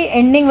నుంచి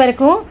ఎండింగ్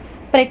వరకు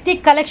ప్రతి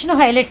కలెక్షన్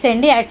హైలైట్స్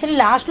అండి. యాక్చువల్లీ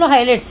లాస్ట్లో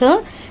హైలైట్స్,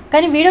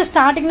 కానీ వీడియో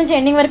స్టార్టింగ్ నుంచి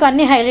ఎండింగ్ వరకు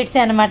అన్ని హైలైట్స్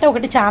అనమాట.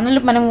 ఒకటి ఛానల్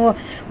మనం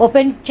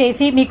ఓపెన్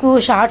చేసి మీకు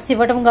షార్ట్స్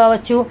ఇవ్వడం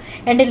కావచ్చు,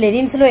 అండ్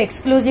లెనిన్స్లో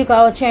ఎక్స్క్లూజివ్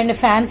కావచ్చు, అండ్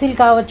ఫ్యాన్సీలు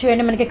కావచ్చు,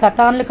 అండ్ మనకి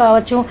కథాన్లు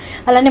కావచ్చు,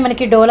 అలానే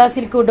మనకి డోలా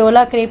సిల్క్,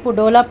 డోలా క్రేపు,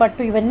 డోలా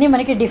పట్టు, ఇవన్నీ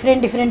మనకి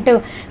డిఫరెంట్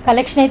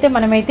కలెక్షన్ అయితే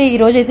మనమైతే ఈ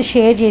రోజు అయితే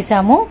షేర్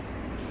చేసాము.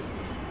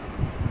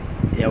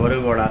 ఎవరు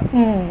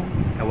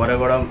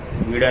కూడా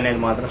వీడియో అనేది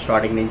మాత్రం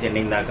స్టార్టింగ్ నుంచి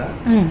ఎండింగ్ దాకా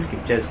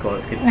స్కిప్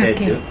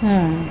చేయొద్దు.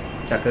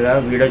 చక్కగా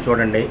వీడియో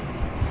చూడండి.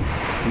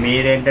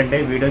 మీరేంటంటే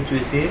వీడియో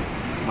చూసి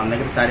మన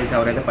దగ్గర సారీస్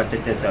ఎవరైతే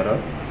పర్చేస్ చేశారో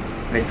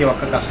ప్రతి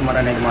ఒక్క కస్టమర్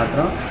అనేది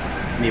మాత్రం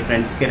మీ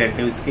ఫ్రెండ్స్ కి,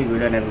 రిలేటివ్స్ కి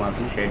వీడియో అనేది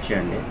మాత్రం షేర్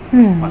చేయండి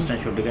మస్ట్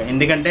అండ్ షుడ్ గా.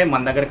 ఎందుకంటే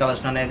మన దగ్గర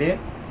కలెక్షన్ అనేది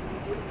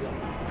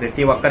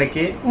ప్రతి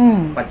ఒక్కరికి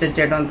పర్చేస్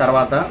చేయడం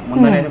తర్వాత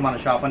ముందు అనేది మన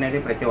షాప్ అనేది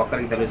ప్రతి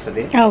ఒక్కరికి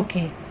తెలుస్తుంది.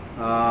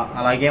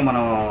 అలాగే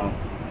మనం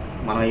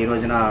ఈ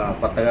రోజున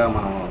కొత్తగా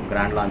మనం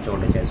గ్రాండ్ లాంచ్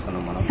ఒకటి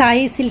చేసుకున్నాం, మనం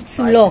సాయి సిల్క్స్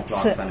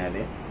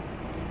అనేది.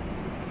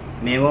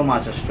 మేము మా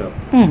సిస్టర్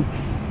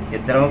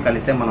ఇద్దరం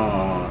కలిసే మనం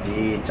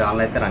ఈ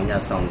ఛానల్ అయితే రన్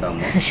చేస్తూ ఉంటాము.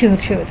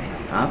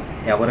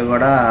 ఎవరు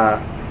కూడా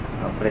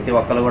ప్రతి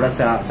ఒక్కరు కూడా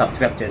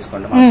సబ్స్క్రైబ్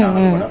చేసుకోండి మన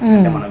ఛానల్ కూడా.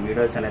 అంటే మన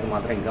వీడియోస్ అనేది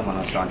మాత్రం ఇంకా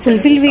మనం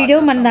ఫుల్ వీడియో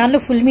మన దానిలో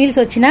ఫుల్ మీల్స్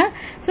వచ్చినా,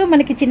 సో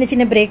మనకి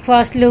చిన్న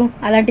బ్రేక్ఫాస్ట్లు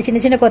అలాంటి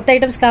చిన్న కొత్త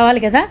ఐటమ్స్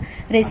కావాలి కదా,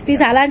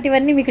 రెసిపీస్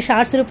అలాంటివన్నీ మీకు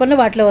షార్ట్స్ రూపంలో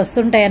వాటిలో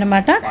వస్తుంటాయి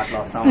అన్నమాట.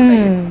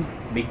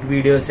 బిగ్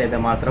వీడియోస్ అయితే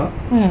మాత్రం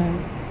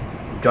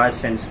జాయిస్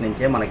ఫ్రెండ్స్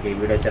నుంచే మనకి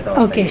వీడియోస్ అయితే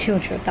వస్తాయి.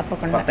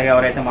 తప్పకుండా కొత్తగా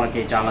ఎవరైతే మనకి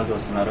ఛానల్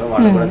చూస్తున్నారో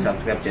వాళ్ళు కూడా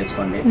సబ్స్క్రైబ్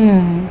చేసుకోండి.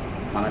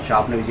 మన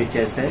షాప్ ని విజిట్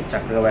చేస్తే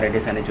చక్కగా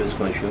వెరైటీస్ అన్ని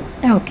చూసుకోవచ్చు.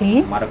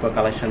 మరొక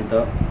కలెక్షన్ తో,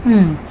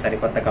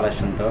 సరికొత్త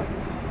కలెక్షన్ తో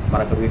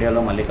మరొక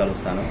వీడియోలో మళ్ళీ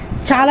కలుస్తాను.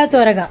 చాలా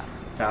త్వరగా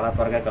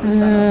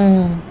కలుస్తాను.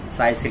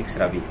 సాయి సిల్క్స్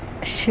రవి.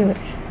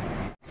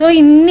 సో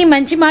ఇన్ని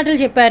మంచి మాటలు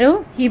చెప్పారు.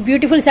 ఈ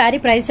బ్యూటిఫుల్ శారీ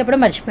ప్రైస్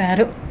చెప్పడం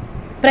మర్చిపోయారు.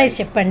 ప్రైస్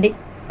చెప్పండి.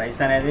 ప్రైస్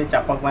అనేది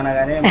చెప్పకపోయినా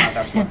గానీ మా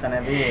కస్టమర్స్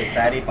అనేది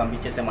శారీ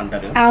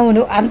పంపించేసేమంటారు.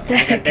 అవును, అంత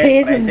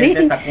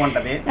తక్కువ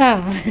ఉంటది.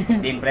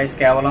 దీని ప్రైస్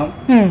కేవలం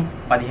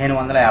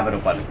 1550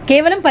 రూపాయలు.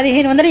 కేవలం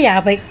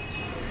 1550.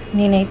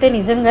 నేనైతే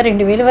నిజంగా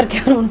 2000 వరకు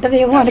ఏమైనా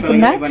ఉంటదేమో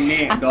అనుకున్నా,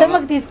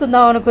 అత్తమ్మకి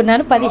తీసుకుందాం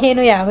అనుకున్నాను.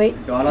 1550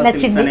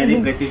 నచ్చింది.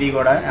 ప్రతిదీ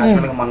కూడా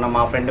మొన్న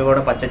మా ఫ్రెండ్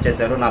కూడా పర్చేస్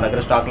చేశారు, నా దగ్గర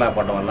స్టాక్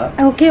లేకపోవడం వల్ల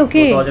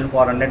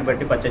 2400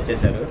 పెట్టి పర్చేస్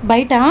చేశారు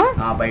బయట.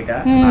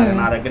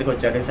 నా దగ్గరికి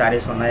వచ్చాడు,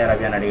 శారీస్ ఉన్నాయా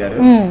రవి అని అడిగారు.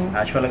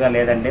 యాక్చువల్ గా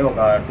లేదండి, ఒక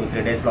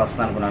 2-3 days లో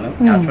వస్తాను అనుకున్నాను.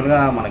 యాక్చువల్ గా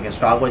మనకి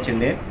స్టాక్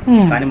వచ్చింది,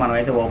 కానీ మనం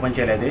అయితే ఓపెన్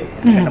చేయలేదు.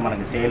 ఎందుకంటే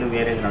మనకి సేల్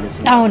వేరేది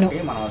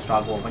నడుస్తుంది, మనం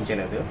స్టాక్ ఓపెన్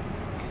చేయలేదు.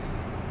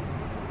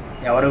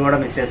 ఎవరు కూడా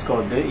మిస్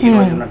చేసుకోవద్దు. ఈ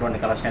రోజు ఉన్నటువంటి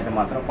కలెక్షన్ అయితే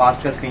మాత్రం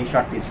ఫాస్ట్ గా స్క్రీన్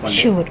షాట్ తీసుకోండి.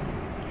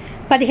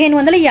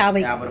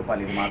 1550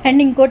 రూపాయలు.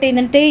 అండ్ ఇంకోటి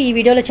ఏంటంటే ఈ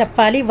వీడియోలో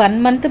చెప్పాలి, 1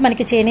 month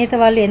మనకి చేనేత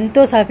వాళ్ళు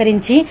ఎంతో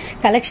సహకరించి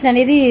కలెక్షన్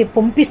అనేది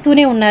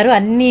పంపిస్తూనే ఉన్నారు,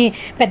 అన్ని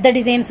పెద్ద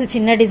డిజైన్స్,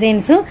 చిన్న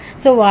డిజైన్స్.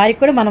 సో వారికి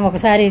కూడా మనం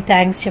ఒకసారి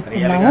థ్యాంక్స్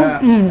చెప్తున్నాము.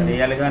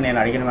 రియల్ గా నేను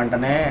అడిగిన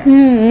వెంటనే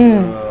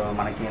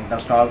మనకి ఇంత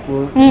స్టాక్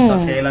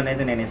సేల్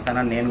అనేది నేను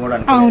ఇస్తానని నేను కూడా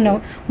అవును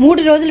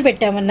 3 రోజులు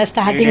పెట్టామన్న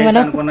స్టార్టింగ్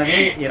మనం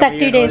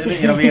 30 days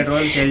 27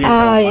 రోజులు సేల్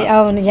చేసాము.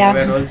 అవును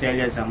 20 రోజులు సేల్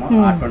చేసాము.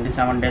 ఆ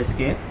 27 days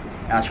కి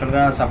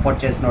యాక్చువల్గా సపోర్ట్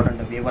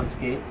చేసినటువంటి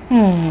వ్యూవర్స్కి,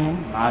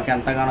 నాకు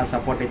ఎంతగానో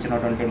సపోర్ట్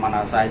ఇచ్చినటువంటి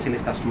మన సాయి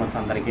సిల్క్స్ కస్టమర్స్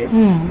అందరికీ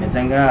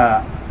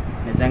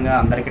నిజంగా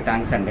అందరికీ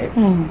థ్యాంక్స్ అండి.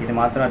 ఇది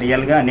మాత్రం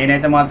రియల్గా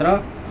నేనైతే మాత్రం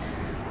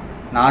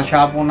నా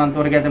షాప్ ఉన్నంత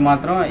వరకు అయితే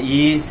మాత్రం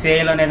ఈ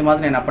సేల్ అనేది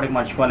మాత్రం నేను అప్పటికి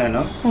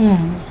మర్చిపోలేను.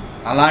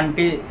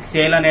 అలాంటి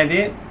సేల్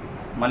అనేది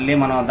మళ్ళీ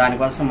మనం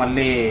దానికోసం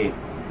మళ్ళీ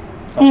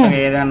కొత్తగా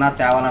ఏదైనా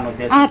తేవాలని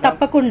ఉద్దేశం.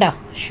 తప్పకుండా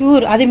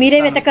షూర్, అది మీరే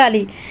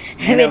వెతకాలి.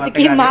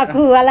 వెతికి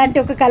మాకు అలాంటి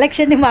ఒక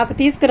కలెక్షన్ ని మాకు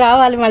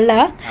తీసుకురావాలి. మళ్ళా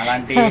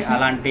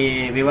అలాంటి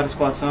వ్యూవర్స్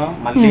కోసం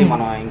మళ్ళీ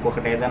మనం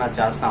ఇంకొకటి ఏదైనా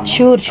చేస్తాము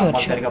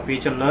కంపల్సరీగా.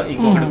 ఫ్యూచర్ లో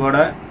ఇంకొకటి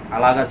కూడా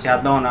అలాగా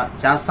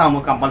చేస్తాము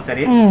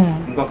కంపల్సరీ,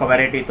 ఇంకొక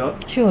వెరైటీతో.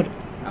 షూర్,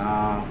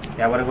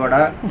 ఎవరు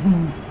కూడా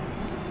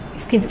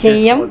స్కిప్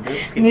చేయం,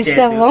 మిస్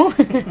అవ్వం.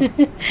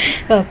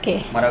 ఓకే,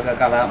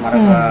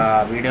 మరొక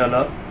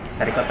వీడియోలో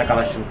సరికొత్త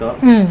కలెక్షన్ తో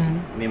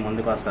మేము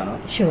ముందుకు వస్తాను.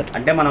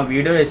 అంటే మనం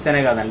వీడియో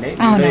ఇస్తేనే కదండి,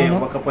 వీడియో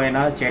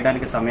ఇవ్వకపోయినా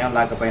చేయడానికి సమయం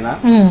లేకపోయినా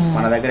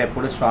మన దగ్గర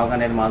ఎప్పుడు స్టాక్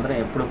అనేది మాత్రం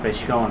ఎప్పుడు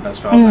ఫ్రెష్ గా ఉంటుంది.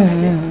 స్టాక్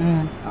అనేది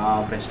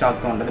ఫ్రెష్ స్టాక్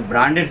తో ఉంటది.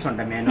 బ్రాండెడ్స్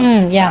ఉంటాయి, మెయిన్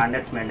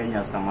బ్రాండెడ్స్ మెయింటైన్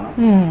చేస్తాం మనం.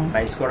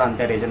 ప్రైస్ కూడా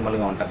అంతే రీజనబుల్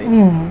గా ఉంటది.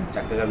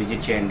 చక్కగా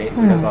విజిట్ చేయండి,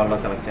 వీడియో కాల్ లో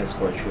సెలెక్ట్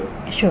చేసుకోవచ్చు.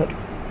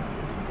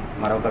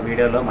 మరొక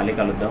వీడియోలో మళ్ళీ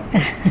కలుద్దాం.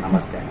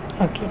 నమస్తే.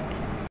 ఓకే.